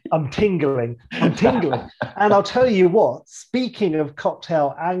 I'm tingling. And I'll tell you what, speaking of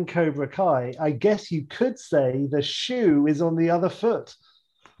Cocktail and Cobra Kai, I guess you could say the shoe is on the other foot.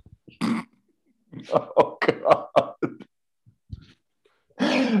 Oh, God.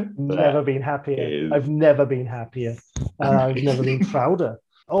 Never been happier. I've never been happier. I've never been prouder.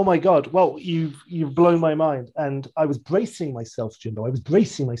 Oh my God. Well, you've blown my mind. And I was bracing myself, Jimbo. I was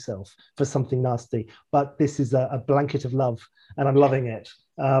bracing myself for something nasty. But this is a blanket of love, and I'm loving it.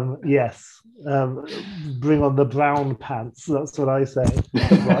 Yes. Bring on the brown pants. That's what I say.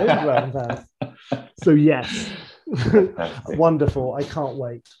 Right? Brown pants. So yes. Wonderful. I can't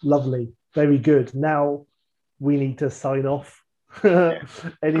wait. Lovely. Very good. Now we need to sign off.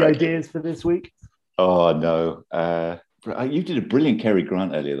 Any ideas for this week? Oh, no. You did a brilliant Cary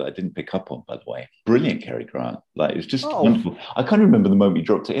Grant earlier that I didn't pick up on, by the way. Brilliant Cary Grant. Like, it was just wonderful. I can't remember the moment you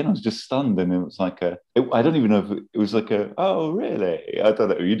dropped it in. I was just stunned. And it was like I don't even know if it was like oh, really? I don't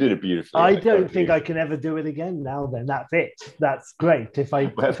know. You did it beautifully. I don't think I can ever do it again now then. That's it. That's great. If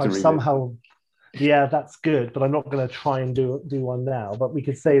I somehow... Yeah, that's good. But I'm not going to try and do one now. But we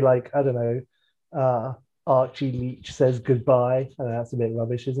could say, like, I don't know, Archie Leach says goodbye. That's a bit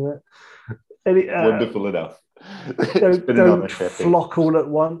rubbish, isn't it? Wonderful enough. Don't flock all at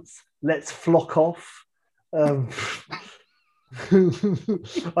once. Let's flock off. I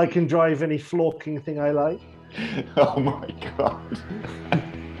can drive any flocking thing I like. Oh my God.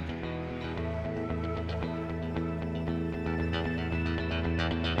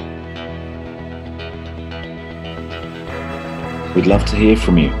 We'd love to hear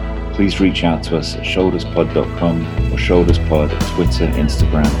from you. Please reach out to us at shoulderspod.com or shoulderspod at Twitter,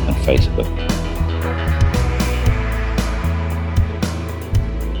 Instagram and Facebook.